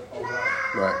made a way.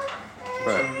 Right.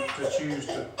 Right. To choose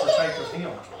to partake of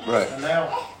him. Right. And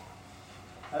now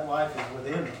that life is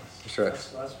within us. That's right.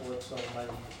 That's what's so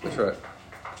amazing. That's right.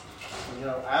 You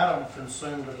know, Adam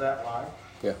consumed of that life.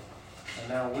 Yeah. And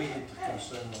now we get to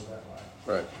consume of that life.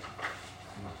 Right.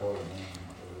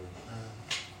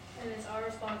 And it's our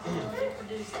responsibility to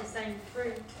produce the same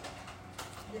fruit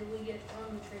that we get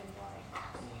from the tree of life.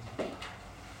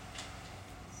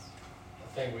 I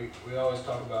think we always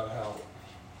talk about how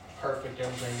perfect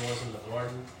everything was in the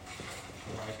garden,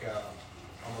 like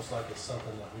almost like it's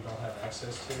something that we don't have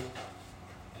access to,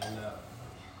 and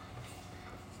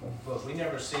but we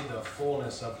never see the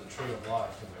fullness of the tree of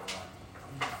life in their life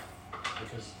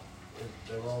because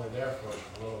they were only there for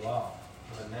a little while.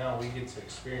 But now we get to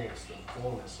experience the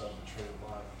fullness of the tree of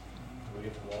life. We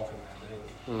get to walk in that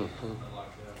daily. I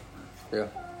like that. Yeah.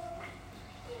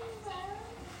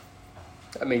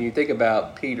 I mean, you think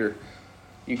about Peter,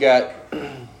 you got,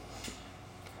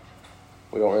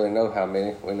 we don't really know how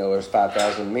many. We know there's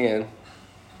 5,000 men,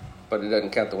 but it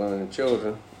doesn't count the women and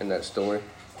children in that story.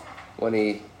 When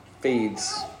he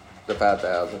feeds the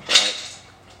 5,000, right?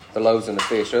 The loaves and the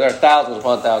fish. So there are thousands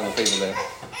upon thousands of people there.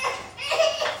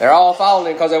 They're all following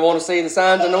him because they want to see the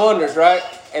signs and the wonders, right?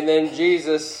 And then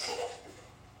Jesus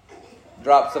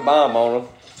drops the bomb on them.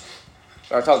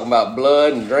 Start talking about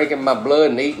blood and drinking my blood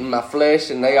and eating my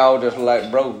flesh, and they all just like,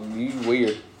 bro, you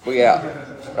weird. We out.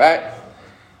 Right?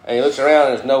 And he looks around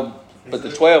and there's no but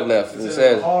the 12 left, and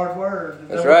says, a hard word.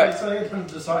 That's right. They say to the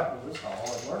disciples, it's a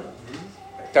hard word.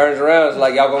 Turns around, it's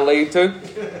like, y'all gonna leave too?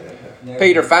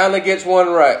 Peter finally gets one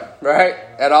right?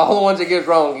 And all the ones that gets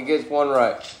wrong, he gets one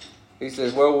right. He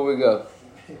says, where will we go?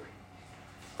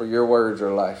 For your words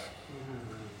are life.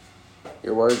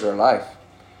 Your words are life.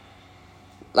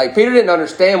 Like, Peter didn't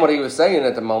understand what he was saying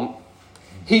at the moment.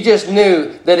 He just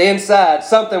knew that inside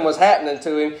something was happening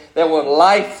to him, that when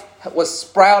life was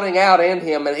sprouting out in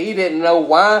him, and he didn't know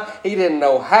why, he didn't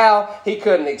know how, he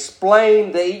couldn't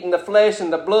explain the eating the flesh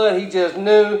and the blood. He just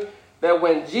knew that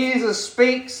when Jesus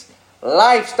speaks,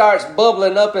 life starts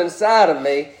bubbling up inside of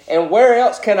me, and where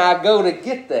else can I go to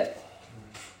get that?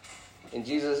 And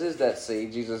Jesus is that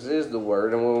seed. Jesus is the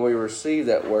Word. And when we receive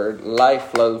that Word, life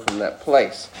flows from that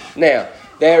place. Now,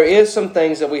 there is some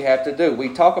things that we have to do. We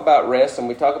talk about rest and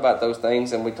we talk about those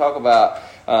things and we talk about,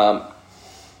 but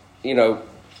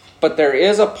there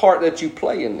is a part that you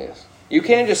play in this. You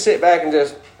can't just sit back and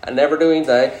just, I never do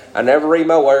anything. I never read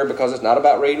my Word because it's not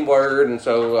about reading Word. And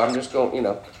so I'm just going,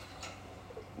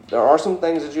 there are some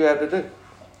things that you have to do.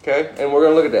 Okay? And we're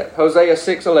going to look at that. Hosea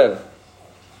 6:11.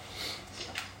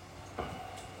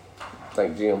 I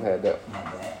think Jim had that. My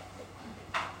bad.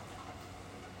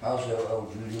 Also, O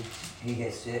Judah, he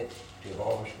has set to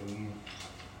harvest for you.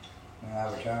 When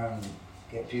I return,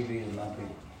 captivity of my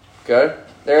people. Okay?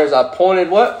 There's an appointed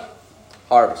what?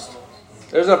 Harvest.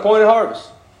 There's an appointed harvest.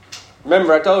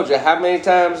 Remember, I told you how many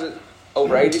times,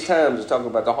 over 80 times, it's talking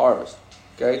about the harvest.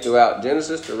 Okay? Throughout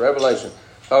Genesis to Revelation.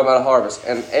 Talking about a harvest.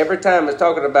 And every time it's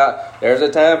talking about there's a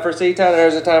time for seed time,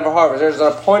 there's a time for harvest. There's an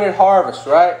appointed harvest,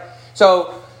 right?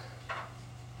 So,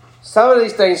 some of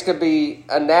these things could be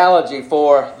analogy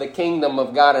for the kingdom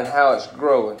of God and how it's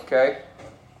growing, okay?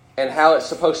 And how it's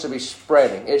supposed to be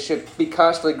spreading. It should be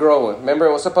constantly growing. Remember,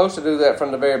 it was supposed to do that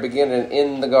from the very beginning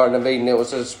in the Garden of Eden. It was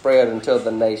to spread until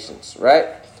the nations, right?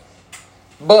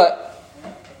 But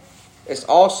it's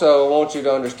also, I want you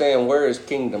to understand, where is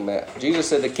kingdom at? Jesus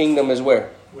said the kingdom is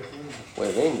where?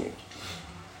 Within you.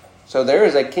 So there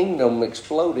is a kingdom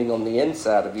exploding on the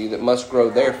inside of you that must grow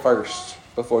there first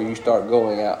before you start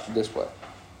going out this way.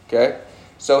 Okay?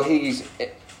 So he's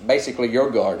basically your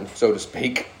garden, so to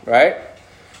speak, right?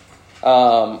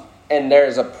 And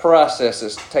there's a process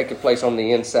that's taking place on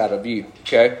the inside of you.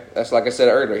 Okay? That's like I said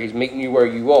earlier. He's meeting you where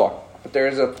you are. But there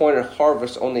is a appointed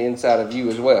harvest on the inside of you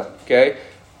as well. Okay?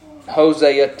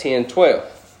 Hosea 10:12.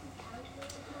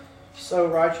 Sow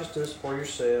righteousness for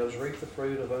yourselves, reap the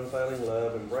fruit of unfailing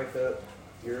love, and break up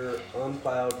your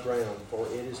unplowed ground. For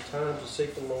it is time to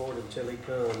seek the Lord until He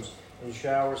comes and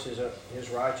showers His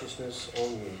righteousness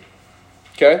on you.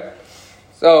 Okay?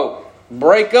 So,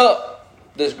 break up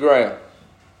this ground.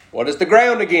 What is the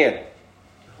ground again?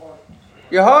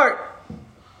 Your heart.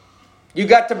 You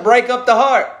got to break up the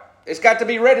heart. It's got to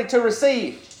be ready to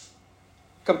receive.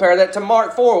 Compare that to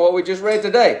Mark 4, what we just read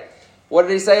today. What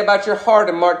did he say about your heart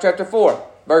in Mark chapter 4?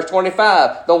 Verse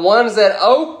 25. The ones that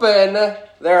open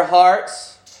their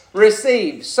hearts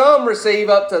receive. Some receive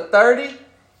up to 30,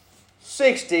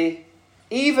 60,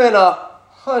 even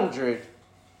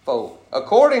 100-fold.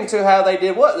 According to how they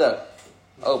did what though?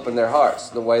 Open their hearts,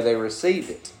 the way they received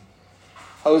it.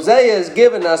 Hosea is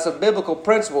giving us a biblical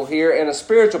principle here and a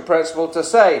spiritual principle to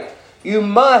say, you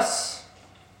must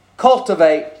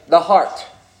cultivate the heart.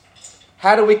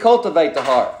 How do we cultivate the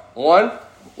heart? One,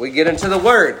 we get into the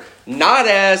Word. Not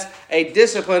as a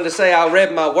discipline to say, I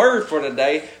read my Word for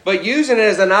today, but using it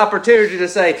as an opportunity to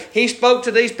say, He spoke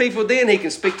to these people then, He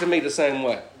can speak to me the same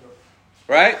way.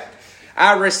 Right?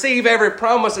 I receive every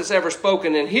promise that's ever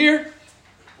spoken in here,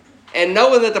 and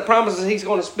knowing that the promises He's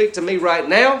going to speak to me right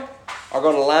now are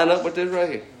going to line up with this right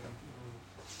here.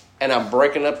 And I'm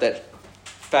breaking up that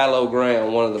fallow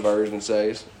ground, one of the versions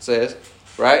says,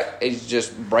 right? He's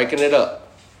just breaking it up.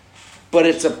 But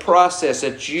it's a process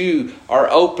that you are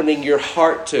opening your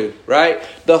heart to, right?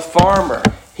 The farmer,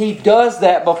 he does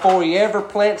that before he ever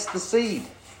plants the seed,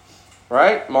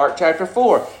 right? Mark chapter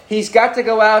 4. He's got to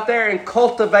go out there and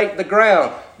cultivate the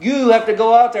ground. You have to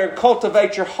go out there and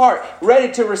cultivate your heart,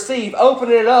 ready to receive,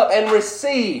 open it up and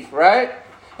receive, right?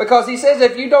 Because he says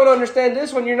if you don't understand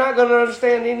this one, you're not going to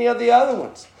understand any of the other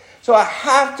ones. So I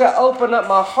have to open up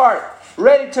my heart,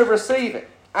 ready to receive it.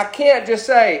 I can't just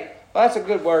say, well, that's a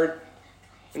good word,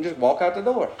 and just walk out the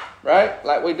door, right?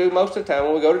 Like we do most of the time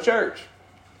when we go to church.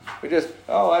 We just,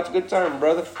 oh, that's a good sermon,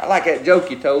 brother. I like that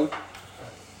joke you told.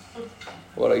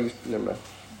 What I used to, never mind.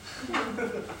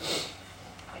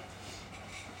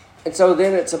 And so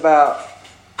then it's about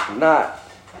not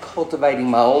cultivating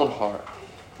my own heart,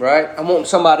 right? I want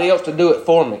somebody else to do it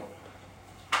for me.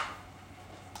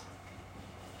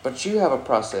 But you have a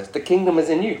process. The kingdom is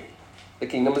in you. The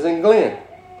kingdom is in Glenn.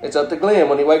 It's up to Glenn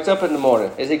when he wakes up in the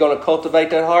morning. Is he going to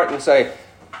cultivate that heart and say,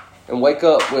 and wake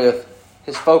up with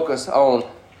his focus on,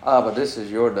 but this is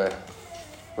your day,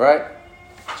 right?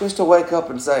 Just to wake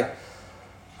up and say,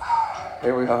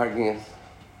 here we are again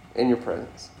in your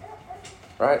presence,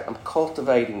 right? I'm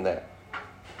cultivating that.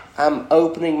 I'm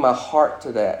opening my heart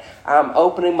to that. I'm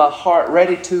opening my heart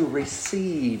ready to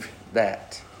receive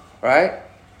that, right?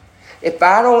 If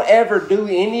I don't ever do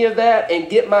any of that and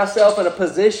get myself in a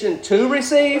position to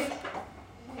receive,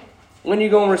 when are you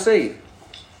going to receive?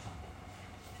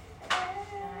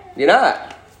 You're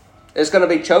not. It's going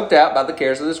to be choked out by the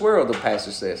cares of this world, the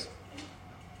passage says.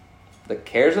 The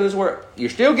cares of this world.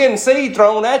 You're still getting seed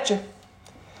thrown at you,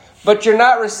 but you're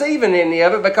not receiving any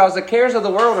of it because the cares of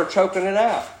the world are choking it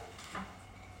out.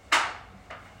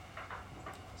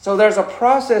 So there's a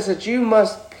process that you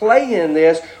must play in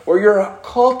this where you're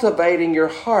cultivating your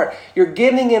heart. You're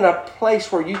getting in a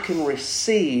place where you can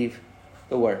receive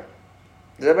the Word.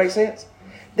 Does that make sense?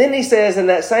 Then he says in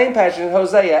that same passage in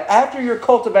Hosea, after you're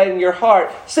cultivating your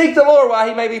heart, seek the Lord while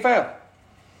he may be found.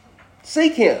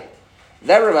 Seek him.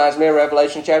 That reminds me of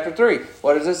Revelation chapter 3.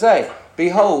 What does it say?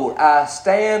 Behold, I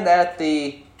stand at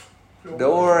the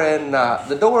door and knock.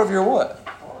 The door of your what?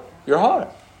 Your heart.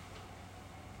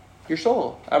 Your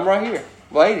soul. I'm right here,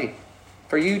 waiting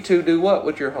for you to do what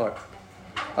with your heart?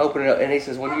 Open it up. And he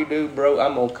says, when you do, bro,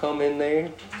 I'm going to come in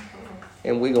there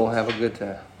and we're going to have a good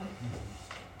time.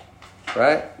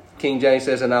 Right? King James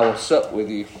says, and I will sup with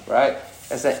you. Right?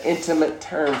 That's an intimate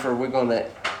term for we're going to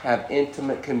have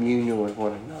intimate communion with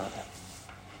one another.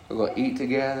 We're going to eat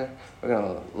together. We're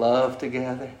going to love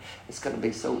together. It's going to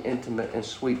be so intimate and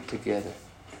sweet together.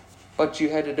 But you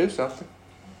had to do something.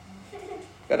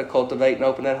 Got to cultivate and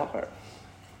open that heart.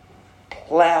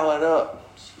 Plow it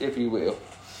up, if you will.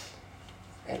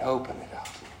 And open it up.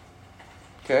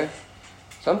 Okay?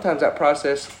 Sometimes that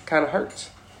process kind of hurts.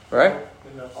 Right?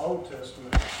 In the Old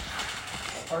Testament,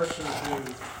 a person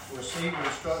who received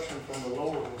instruction from the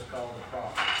Lord was called a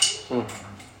prophet.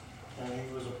 And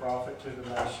he was a prophet to the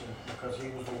nation because he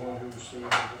was the one who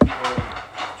received the word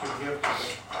to give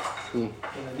to them.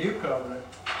 In the New Covenant,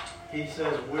 he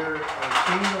says we're a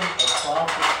kingdom of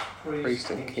prophets, priests,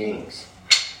 and kings.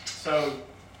 So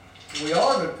we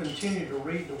are to continue to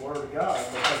read the Word of God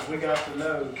because we got to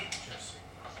know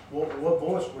what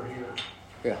voice we're hearing.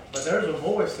 Yeah. But there's a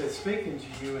voice that's speaking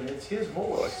to you, and it's his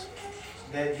voice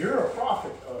that you're a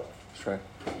prophet of. That's right.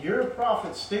 You're a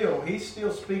prophet still. He's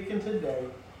still speaking today.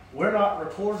 We're not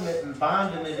recording it and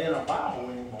binding it in a Bible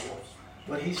anymore.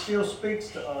 But he still speaks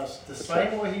to us the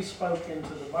same way he spoke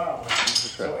into the Bible.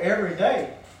 So every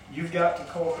day, you've got to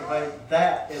cultivate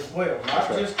that as well. Not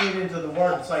just get into the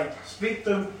Word and say, speak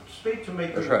to me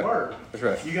through the Word. That's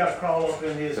right. You got to crawl up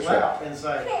in his lap and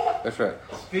say, that's right.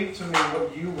 Speak to me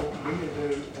what you want me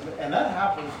to do. And that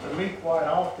happens to me quite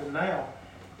often now,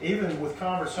 even with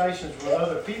conversations with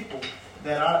other people,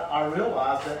 that I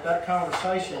realize that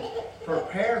conversation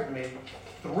prepared me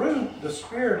through the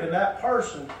Spirit in that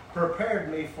person,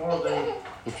 prepared me for the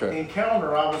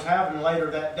encounter I was having later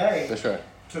that day. That's right.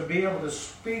 To be able to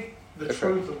speak the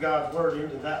truth of God's Word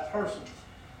into that person.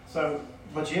 So,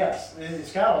 but yes,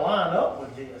 it's got to line up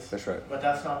with this. That's right. But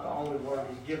that's not the only Word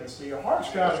He's given. So your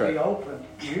heart's got to be open.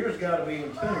 Your ears got to be in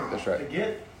tune. That's right. To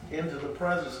get into the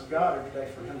presence of God every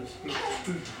day for Him to speak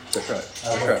to you. That's right.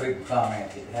 I want people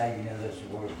comment that how you know that's the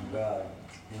Word from God.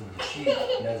 The sheep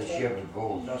know the shepherd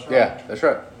voice. That's right. Yeah, that's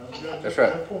right. That's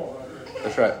right.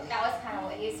 That's right. That was kind of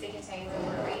what he was speaking to me when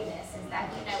we were reading this, is that,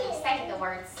 we say the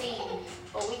word seed,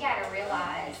 but we got to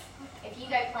realize, if you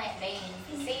go plant beans,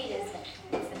 the seed is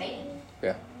the bean.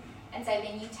 Yeah. And so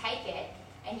then you take it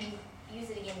and you use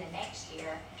it again the next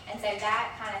year. And so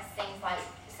that kind of seems like,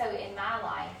 so in my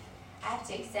life, I have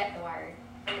to accept the word,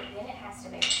 but then it has to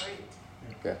bear fruit.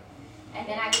 Yeah. And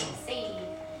then I get the seed,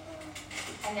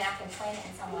 and then I can plant it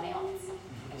in someone else.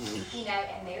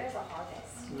 And there's a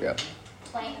harvest. Yeah.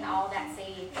 Planting all that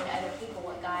seed in other people,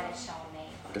 what God has shown me.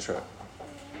 That's right.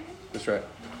 That's right.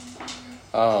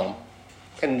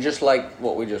 And just like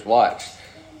what we just watched,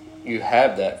 you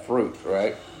have that fruit,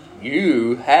 right?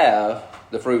 You have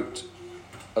the fruit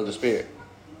of the Spirit.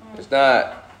 It's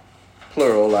not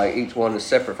plural, like each one is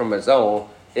separate from its own.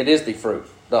 It is the fruit.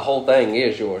 The whole thing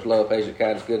is yours. Love, patience,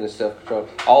 kindness, goodness, self-control.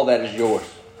 All that is yours,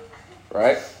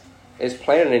 right? It's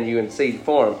planted in you in seed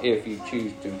form if you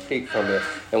choose to pick from it.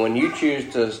 And when you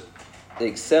choose to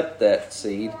accept that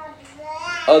seed,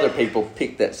 other people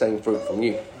pick that same fruit from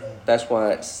you. That's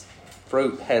why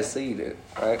fruit has seed in it,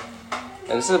 right?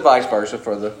 And this is vice versa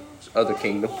for the other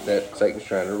kingdom that Satan's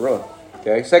trying to run.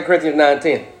 Okay, 2 Corinthians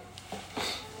 9:10.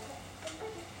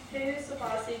 Who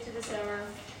supplies seed to the sower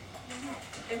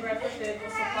and bread for food will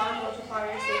supply and multiply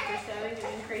your seed for sowing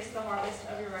and increase the harvest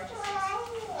of your righteousness.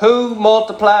 Who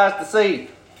multiplies the seed?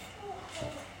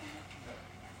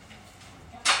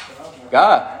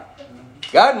 God.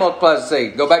 God multiplies the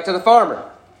seed. Go back to the farmer.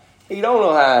 He don't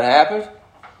know how it happens.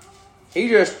 He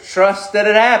just trusts that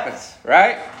it happens,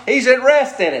 right? He's at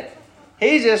rest in it.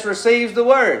 He just receives the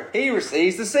word. He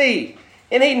receives the seed.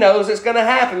 And he knows it's going to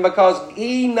happen because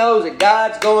he knows that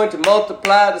God's going to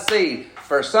multiply the seed.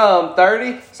 For some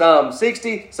 30, some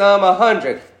 60, some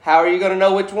 100. How are you going to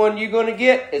know which one you're going to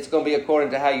get? It's going to be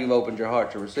according to how you've opened your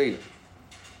heart to receive it.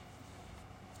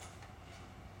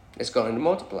 It's going to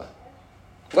multiply.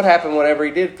 What happened whenever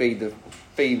he did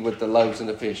feed with the loaves and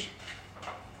the fish?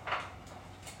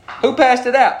 Who passed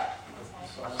it out?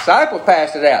 Disciples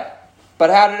passed it out. But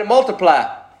how did it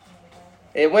multiply?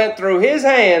 It went through his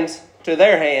hands to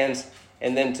their hands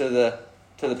and then to the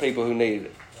people who needed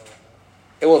it.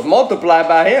 It was multiplied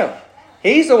by him.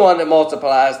 He's the one that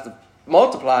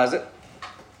multiplies it.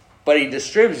 but he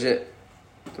distributes it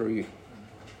through you.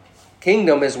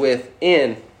 Kingdom is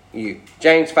within you.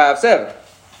 James 5:7.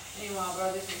 Meanwhile,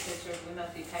 brothers and sisters, we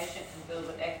must be patient and filled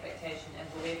with expectation as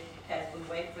we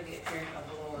wait for the appearing of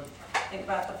the Lord. Think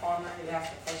about the farmer who has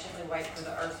to patiently wait for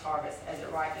the earth's harvest as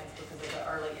it ripens because of the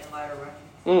early and latter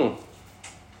rains.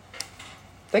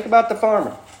 Think about the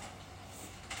farmer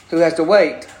who has to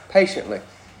wait patiently.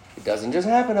 It doesn't just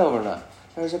happen overnight.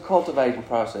 There's a cultivating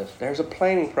process. There's a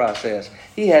planting process.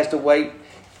 He has to wait.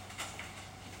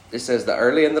 It says the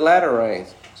early and the latter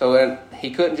rains. So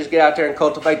he couldn't just get out there and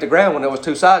cultivate the ground when it was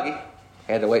too soggy.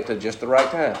 He had to wait till just the right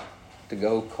time to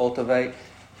go cultivate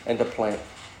and to plant.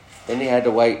 Then he had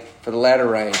to wait for the latter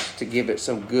rains to give it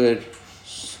some good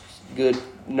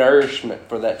nourishment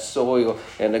for that soil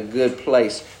and a good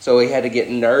place. So he had to get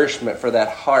nourishment for that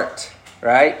heart,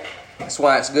 right? That's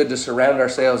why it's good to surround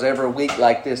ourselves every week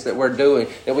like this that we're doing,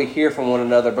 that we hear from one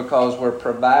another, because we're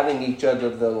providing each other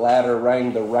the latter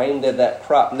rain, the rain that that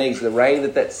crop needs, the rain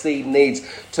that that seed needs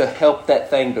to help that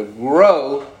thing to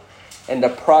grow and to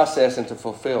process into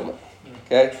fulfillment.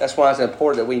 Okay? That's why it's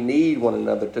important that we need one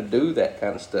another to do that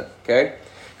kind of stuff. Okay?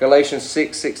 Galatians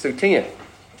 6:6-10.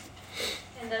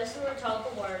 And those who are taught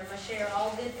the word must share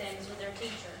all good things with their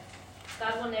teacher.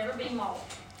 God will never be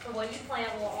mocked. For what you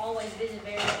plant will always be the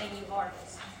very thing you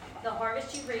harvest. The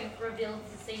harvest you reap reveals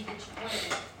the seed that you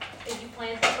planted. If you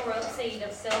plant the corrupt seed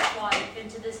of self-life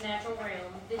into this natural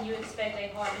realm, then you expect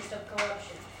a harvest of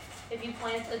corruption. If you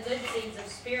plant the good seeds of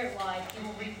spirit life, you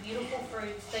will reap beautiful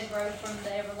fruits that grow from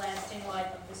the everlasting life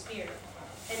of the Spirit.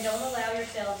 And don't allow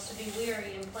yourselves to be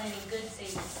weary in planting good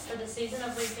seeds, for the season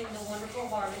of reaping the wonderful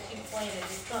harvest you planted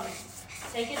is coming.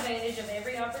 Take advantage of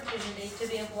every opportunity to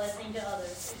be a blessing to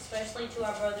others, especially to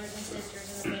our brothers and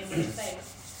sisters in the family of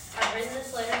faith. I've written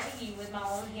this letter to you with my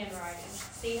own handwriting.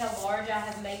 See how large I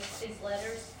have made these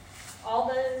letters?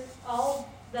 All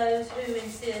those who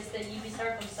insist that you be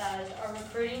circumcised are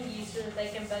recruiting you so that they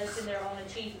can boast in their own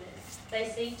achievement. They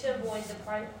seek to avoid the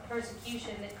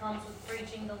persecution that comes with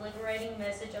preaching the liberating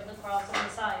message of the cross of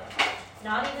Messiah.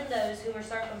 Not even those who are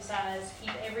circumcised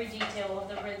keep every detail of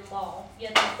the written law,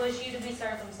 yet they push you to be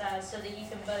circumcised so that you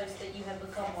can boast that you have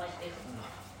become like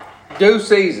them. Due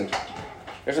season.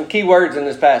 There's some key words in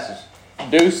this passage.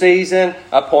 Due season,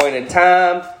 appointed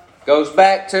time, goes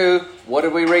back to, what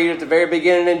did we read at the very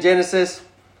beginning in Genesis?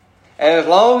 As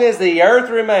long as the earth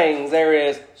remains, there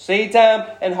is seed time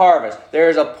and harvest. There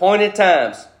is appointed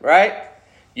times, right?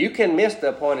 You can miss the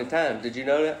appointed time. Did you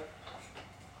know that?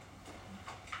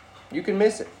 You can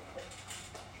miss it.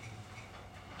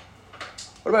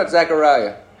 What about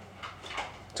Zechariah?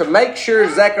 To make sure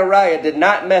Zechariah did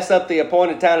not mess up the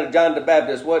appointed time of John the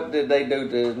Baptist, what did they do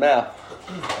to his mouth?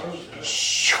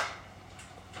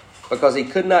 Because he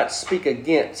could not speak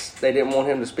against. They didn't want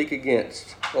him to speak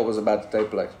against what was about to take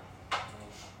place.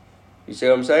 You see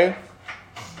what I'm saying?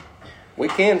 We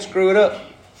can screw it up,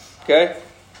 okay?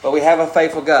 But we have a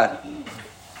faithful God,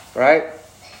 right?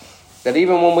 That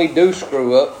even when we do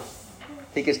screw up,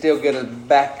 He can still get us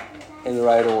back in the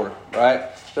right order, right?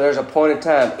 So there's a point in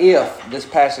time. If, this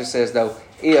passage says though,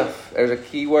 if, there's a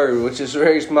key word which is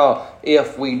very small,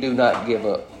 if we do not give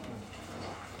up.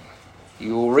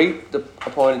 You will reap the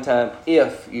appointed time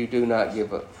if you do not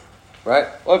give up, right?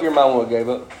 What if your mom would have gave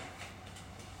up?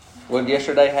 Would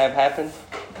yesterday have happened?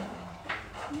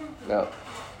 No,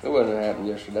 it wouldn't have happened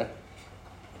yesterday.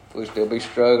 We'd still be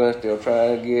struggling, still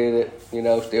trying to get it,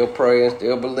 still praying,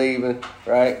 still believing,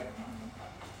 right?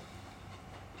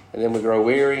 And then we grow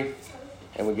weary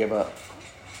and we give up.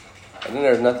 And then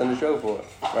there's nothing to show for it,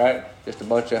 right? Just a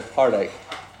bunch of heartache.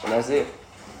 And that's it.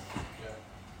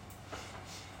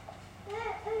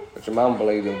 But your mom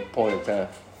believed in a point in time.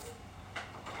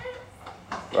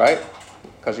 Right?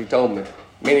 Because she told me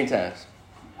many times.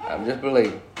 I'm just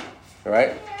believing.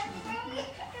 Right?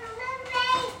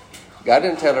 God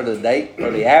didn't tell her the date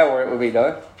or the hour it would be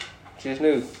done. She just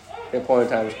knew the point in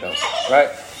time was coming. Right?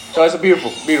 So it's a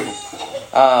beautiful.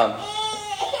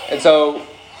 And so,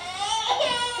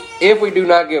 if we do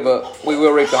not give up, we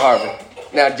will reap the harvest.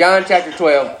 Now, John chapter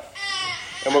 12,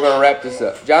 and we're going to wrap this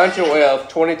up. John 12,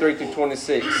 23 through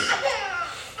 26.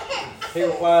 He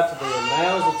replied to them,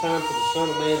 "Now is the time for the Son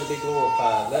of Man to be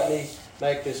glorified. Let me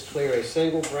make this clear. A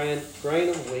single grain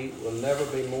of wheat will never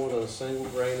be more than a single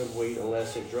grain of wheat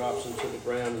unless it drops into the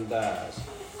ground and dies.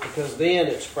 Because then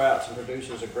it sprouts and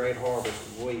produces a great harvest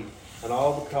of wheat, and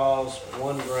all because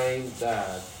one grain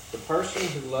died. The person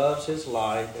who loves his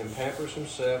life and pampers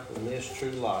himself will miss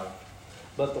true life.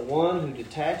 But the one who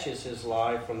detaches his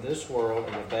life from this world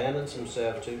and abandons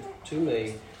himself to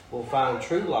me will find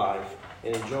true life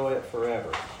and enjoy it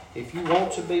forever. If you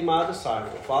want to be my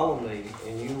disciple, follow me,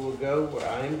 and you will go where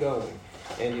I am going.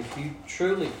 And if you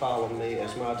truly follow me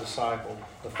as my disciple,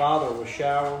 the Father will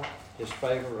shower His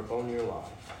favor upon your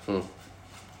life.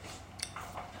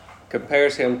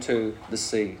 Compares him to the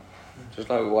seed, just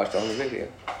like we watched on the video.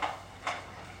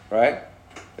 Right?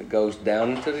 It goes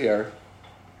down into the earth,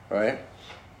 right?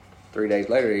 3 days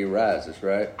later, he rises,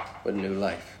 right? With new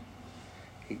life.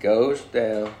 He goes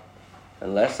down,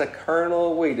 unless a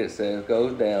kernel of wheat, it says,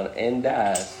 goes down and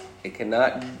dies. It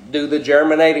cannot do the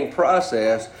germinating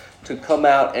process to come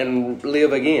out and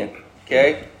live again.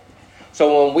 Okay?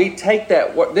 So when we take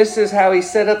that, this is how he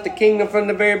set up the kingdom from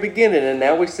the very beginning, and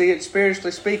now we see it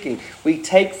spiritually speaking. We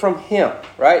take from him,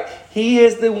 right? He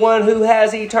is the one who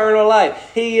has eternal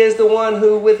life. He is the one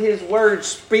who with his word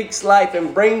speaks life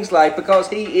and brings life, because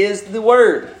he is the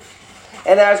word.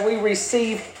 And as we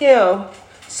receive him,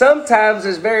 sometimes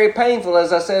it's very painful,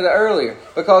 as I said earlier,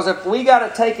 because if we got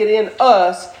to take it in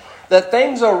us, the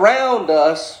things around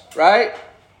us, right,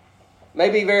 may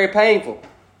be very painful.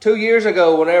 2 years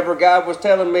ago, whenever God was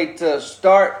telling me to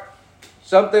start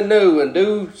something new and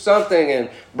do something and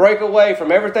break away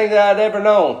from everything that I'd ever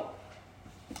known,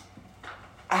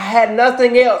 I had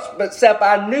nothing else except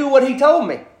I knew what he told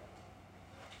me.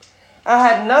 I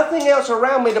had nothing else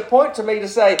around me to point to me to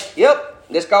say, yep,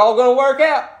 this is all going to work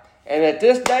out. And at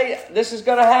this day, this is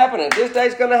going to happen. And this day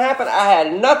is going to happen. I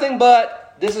had nothing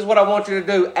but, this is what I want you to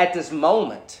do at this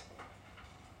moment.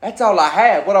 That's all I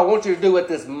had, what I want you to do at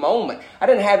this moment. I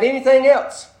didn't have anything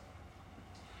else.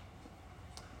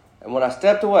 And when I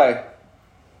stepped away,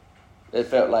 it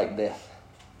felt like death.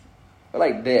 It felt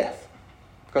like death.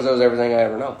 Because it was everything I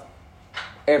ever known.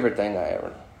 Everything I ever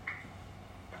known.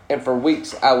 And for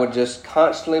weeks, I would just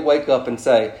constantly wake up and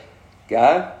say,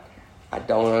 God, I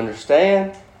don't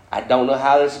understand. I don't know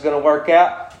how this is going to work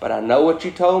out, but I know what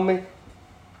you told me.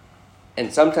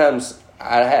 And sometimes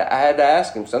I had to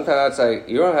ask him. Sometimes I'd say,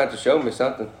 you're going to have to show me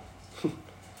something.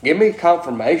 Give me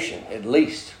confirmation, at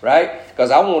least, right?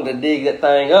 Because I wanted to dig that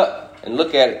thing up and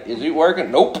look at it. Is it working?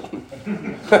 Nope.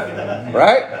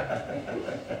 Right?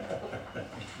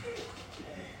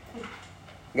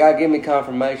 God, give me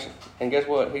confirmation. And guess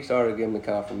what? He started giving me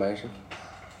confirmation.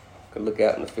 Could look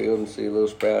out in the field and see a little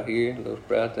sprout here, a little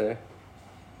sprout there.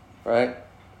 Right?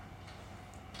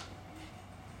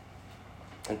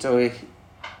 And so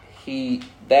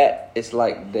that is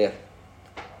like death.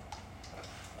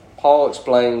 Paul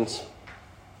explains,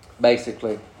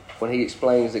 basically, when he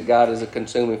explains that God is a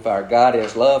consuming fire. God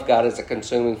is love, God is a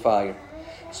consuming fire.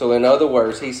 So in other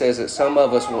words, he says that some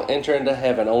of us will enter into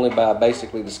heaven only by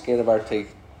basically the skin of our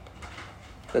teeth.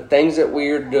 The things that we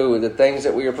are doing, the things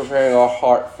that we are preparing our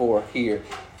heart for here,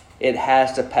 it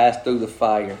has to pass through the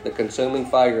fire, the consuming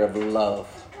fire of love.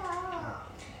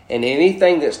 And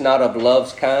anything that's not of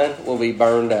love's kind will be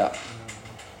burned out.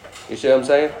 You see what I'm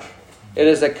saying? It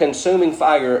is a consuming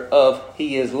fire of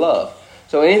He is love.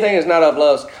 So anything that's not of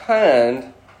love's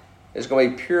kind is going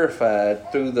to be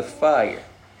purified through the fire.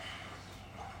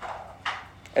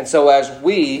 And so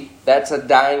that's a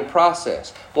dying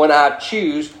process. When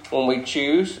we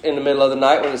choose in the middle of the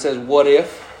night, when it says what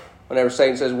if, whenever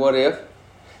Satan says what if,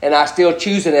 and I still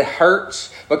choose and it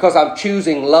hurts because I'm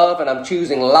choosing love and I'm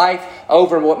choosing life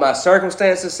over what my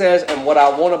circumstances says and what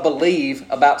I want to believe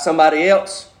about somebody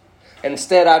else.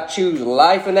 Instead, I choose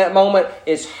life in that moment.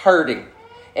 It's hurting.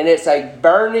 And it's a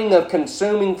burning of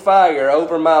consuming fire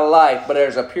over my life, but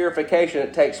there's a purification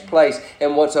that takes place.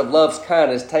 And what's of love's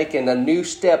kind is taking a new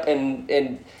step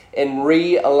in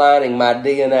realigning my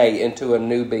DNA into a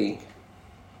new being.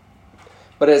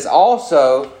 But it's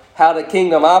also how the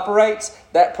kingdom operates,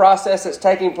 that process that's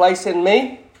taking place in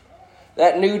me,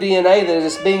 that new DNA that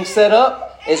is being set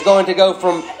up is going to go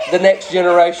from the next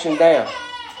generation down.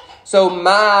 So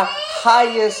my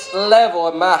highest level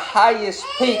and my highest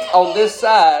peak on this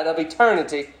side of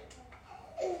eternity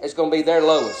is going to be their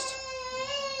lowest.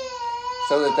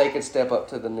 So that they can step up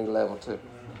to the new level too.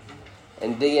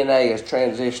 And DNA is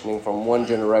transitioning from one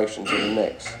generation to the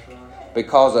next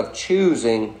because of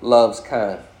choosing love's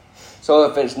kind. So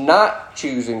if it's not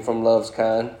choosing from love's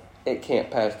kind, it can't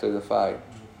pass through the fire.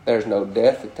 There's no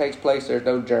death that takes place. There's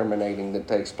no germinating that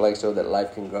takes place so that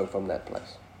life can grow from that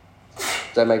place.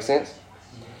 Does that make sense?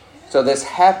 So this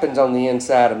happens on the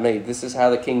inside of me. This is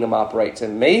how the kingdom operates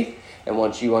in me. And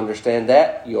once you understand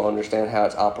that, you'll understand how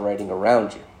it's operating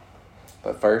around you.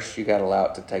 But first, you got to allow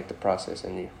it to take the process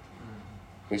in you.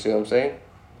 You see what I'm saying?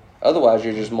 Otherwise,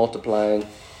 you're just multiplying,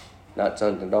 not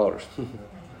sons and daughters.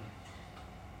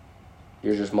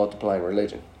 You're just multiplying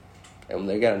religion. And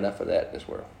they got enough of that in this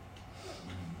world.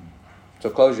 So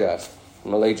close your eyes.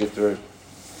 I'm going to lead you through.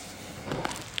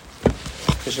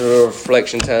 Just a little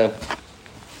reflection time.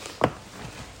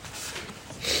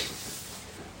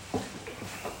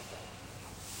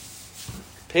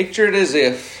 Picture it as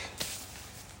if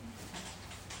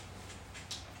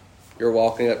you're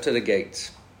walking up to the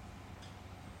gates.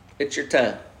 It's your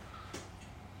time.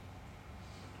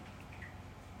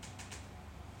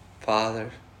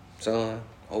 Father, Son,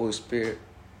 Holy Spirit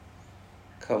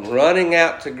come running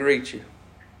out to greet you.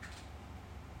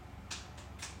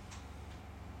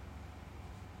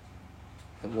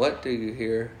 And what do you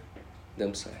hear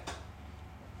them say?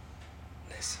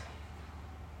 Listen.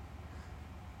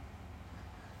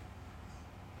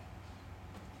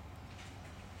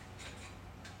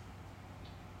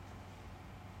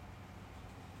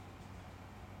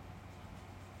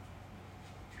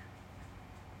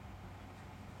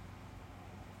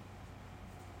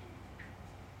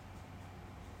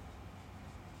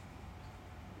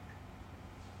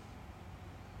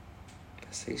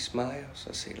 I see smiles,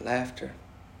 I see laughter,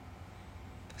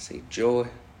 I see joy, I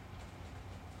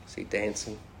see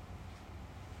dancing.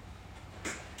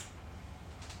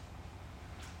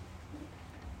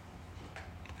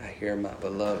 I hear my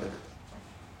beloved.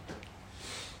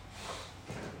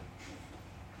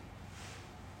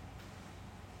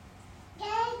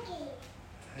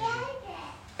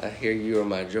 I hear you are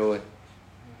my joy.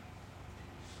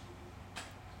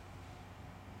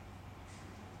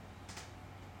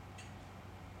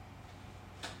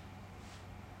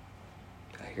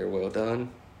 I hear well done.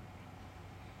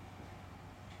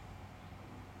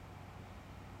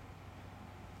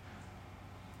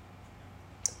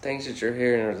 The things that you're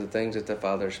hearing are the things that the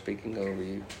Father is speaking over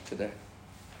you today.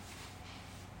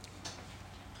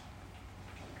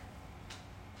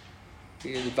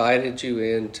 He invited you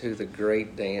into the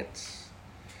great dance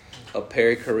of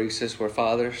perichoresis where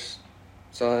Father,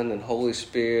 Son, and Holy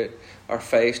Spirit are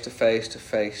face to face to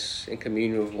face in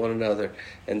communion with one another,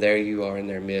 and there you are in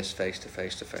their midst, face to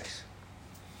face to face.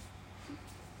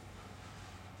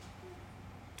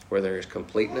 Where there is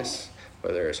completeness,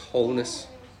 where there is wholeness,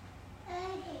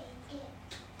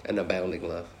 and abounding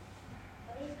love.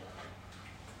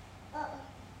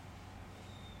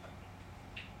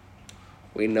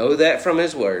 We know that from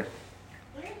His Word.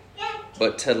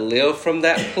 But to live from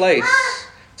that place,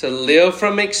 to live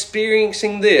from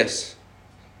experiencing this,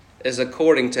 is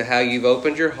according to how you've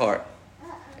opened your heart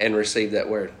and received that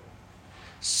Word.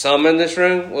 Some in this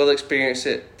room will experience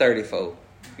it 30-fold.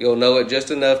 You'll know it just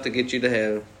enough to get you to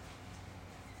heaven.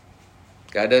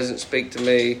 God doesn't speak to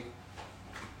me.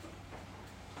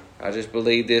 I just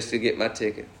believe this to get my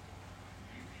ticket.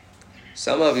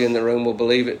 Some of you in the room will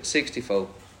believe it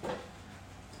 60-fold.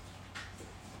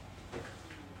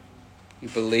 You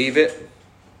believe it,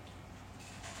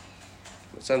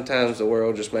 but sometimes the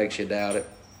world just makes you doubt it.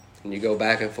 And you go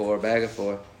back and forth, back and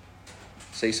forth.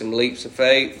 See some leaps of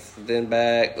faith, then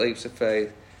back, leaps of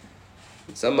faith.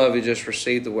 And some of you just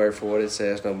receive the Word for what it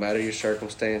says, no matter your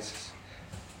circumstances.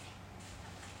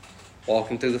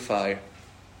 Walking through the fire.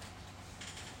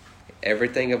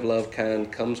 Everything of love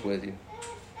kind comes with you,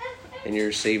 and you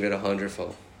receive it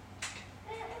 100-fold.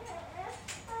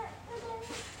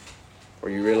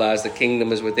 Where you realize the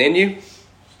kingdom is within you,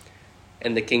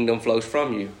 and the kingdom flows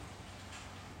from you.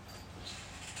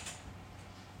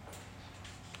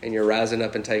 And you're rising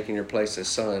up and taking your place as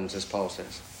sons, as Paul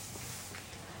says.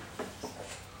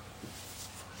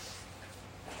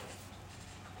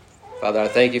 Father, I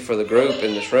thank you for the group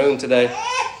in this room today.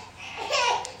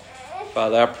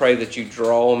 Father, I pray that you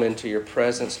draw them into your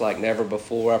presence like never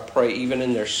before. I pray even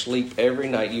in their sleep, every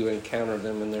night you encounter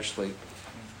them in their sleep.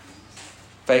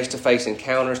 Face-to-face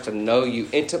encounters to know you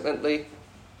intimately,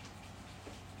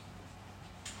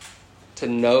 to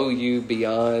know you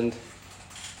beyond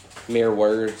mere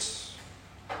words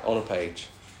on a page.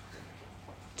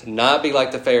 To not be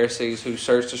like the Pharisees who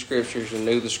searched the Scriptures and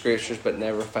knew the Scriptures but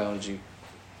never found you.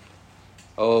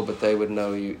 Oh, but they would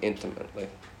know you intimately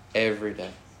every day.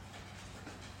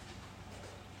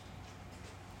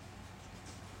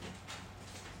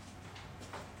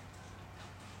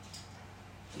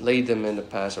 Lead them in the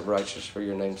paths of righteousness for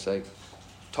your name's sake,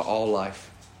 to all life.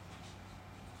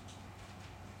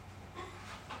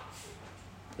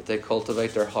 That they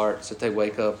cultivate their hearts, that they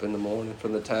wake up in the morning,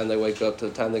 from the time they wake up to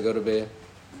the time they go to bed,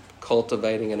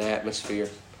 cultivating an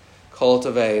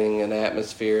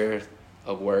atmosphere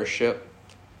of worship,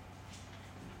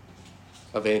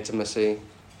 of intimacy,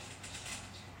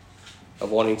 of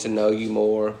wanting to know you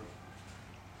more,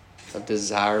 of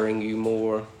desiring you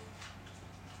more.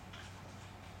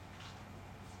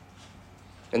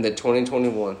 And that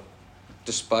 2021,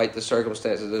 despite the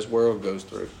circumstances this world goes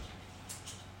through,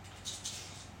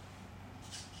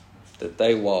 that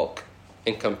they walk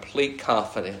and complete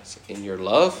confidence in your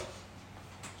love,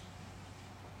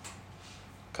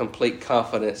 complete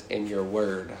confidence in your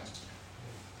word.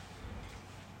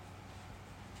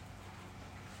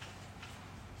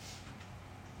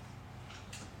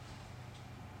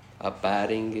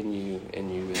 Abiding in you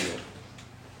and you in them.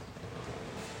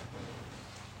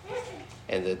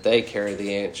 And that they carry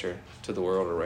the answer to the world around.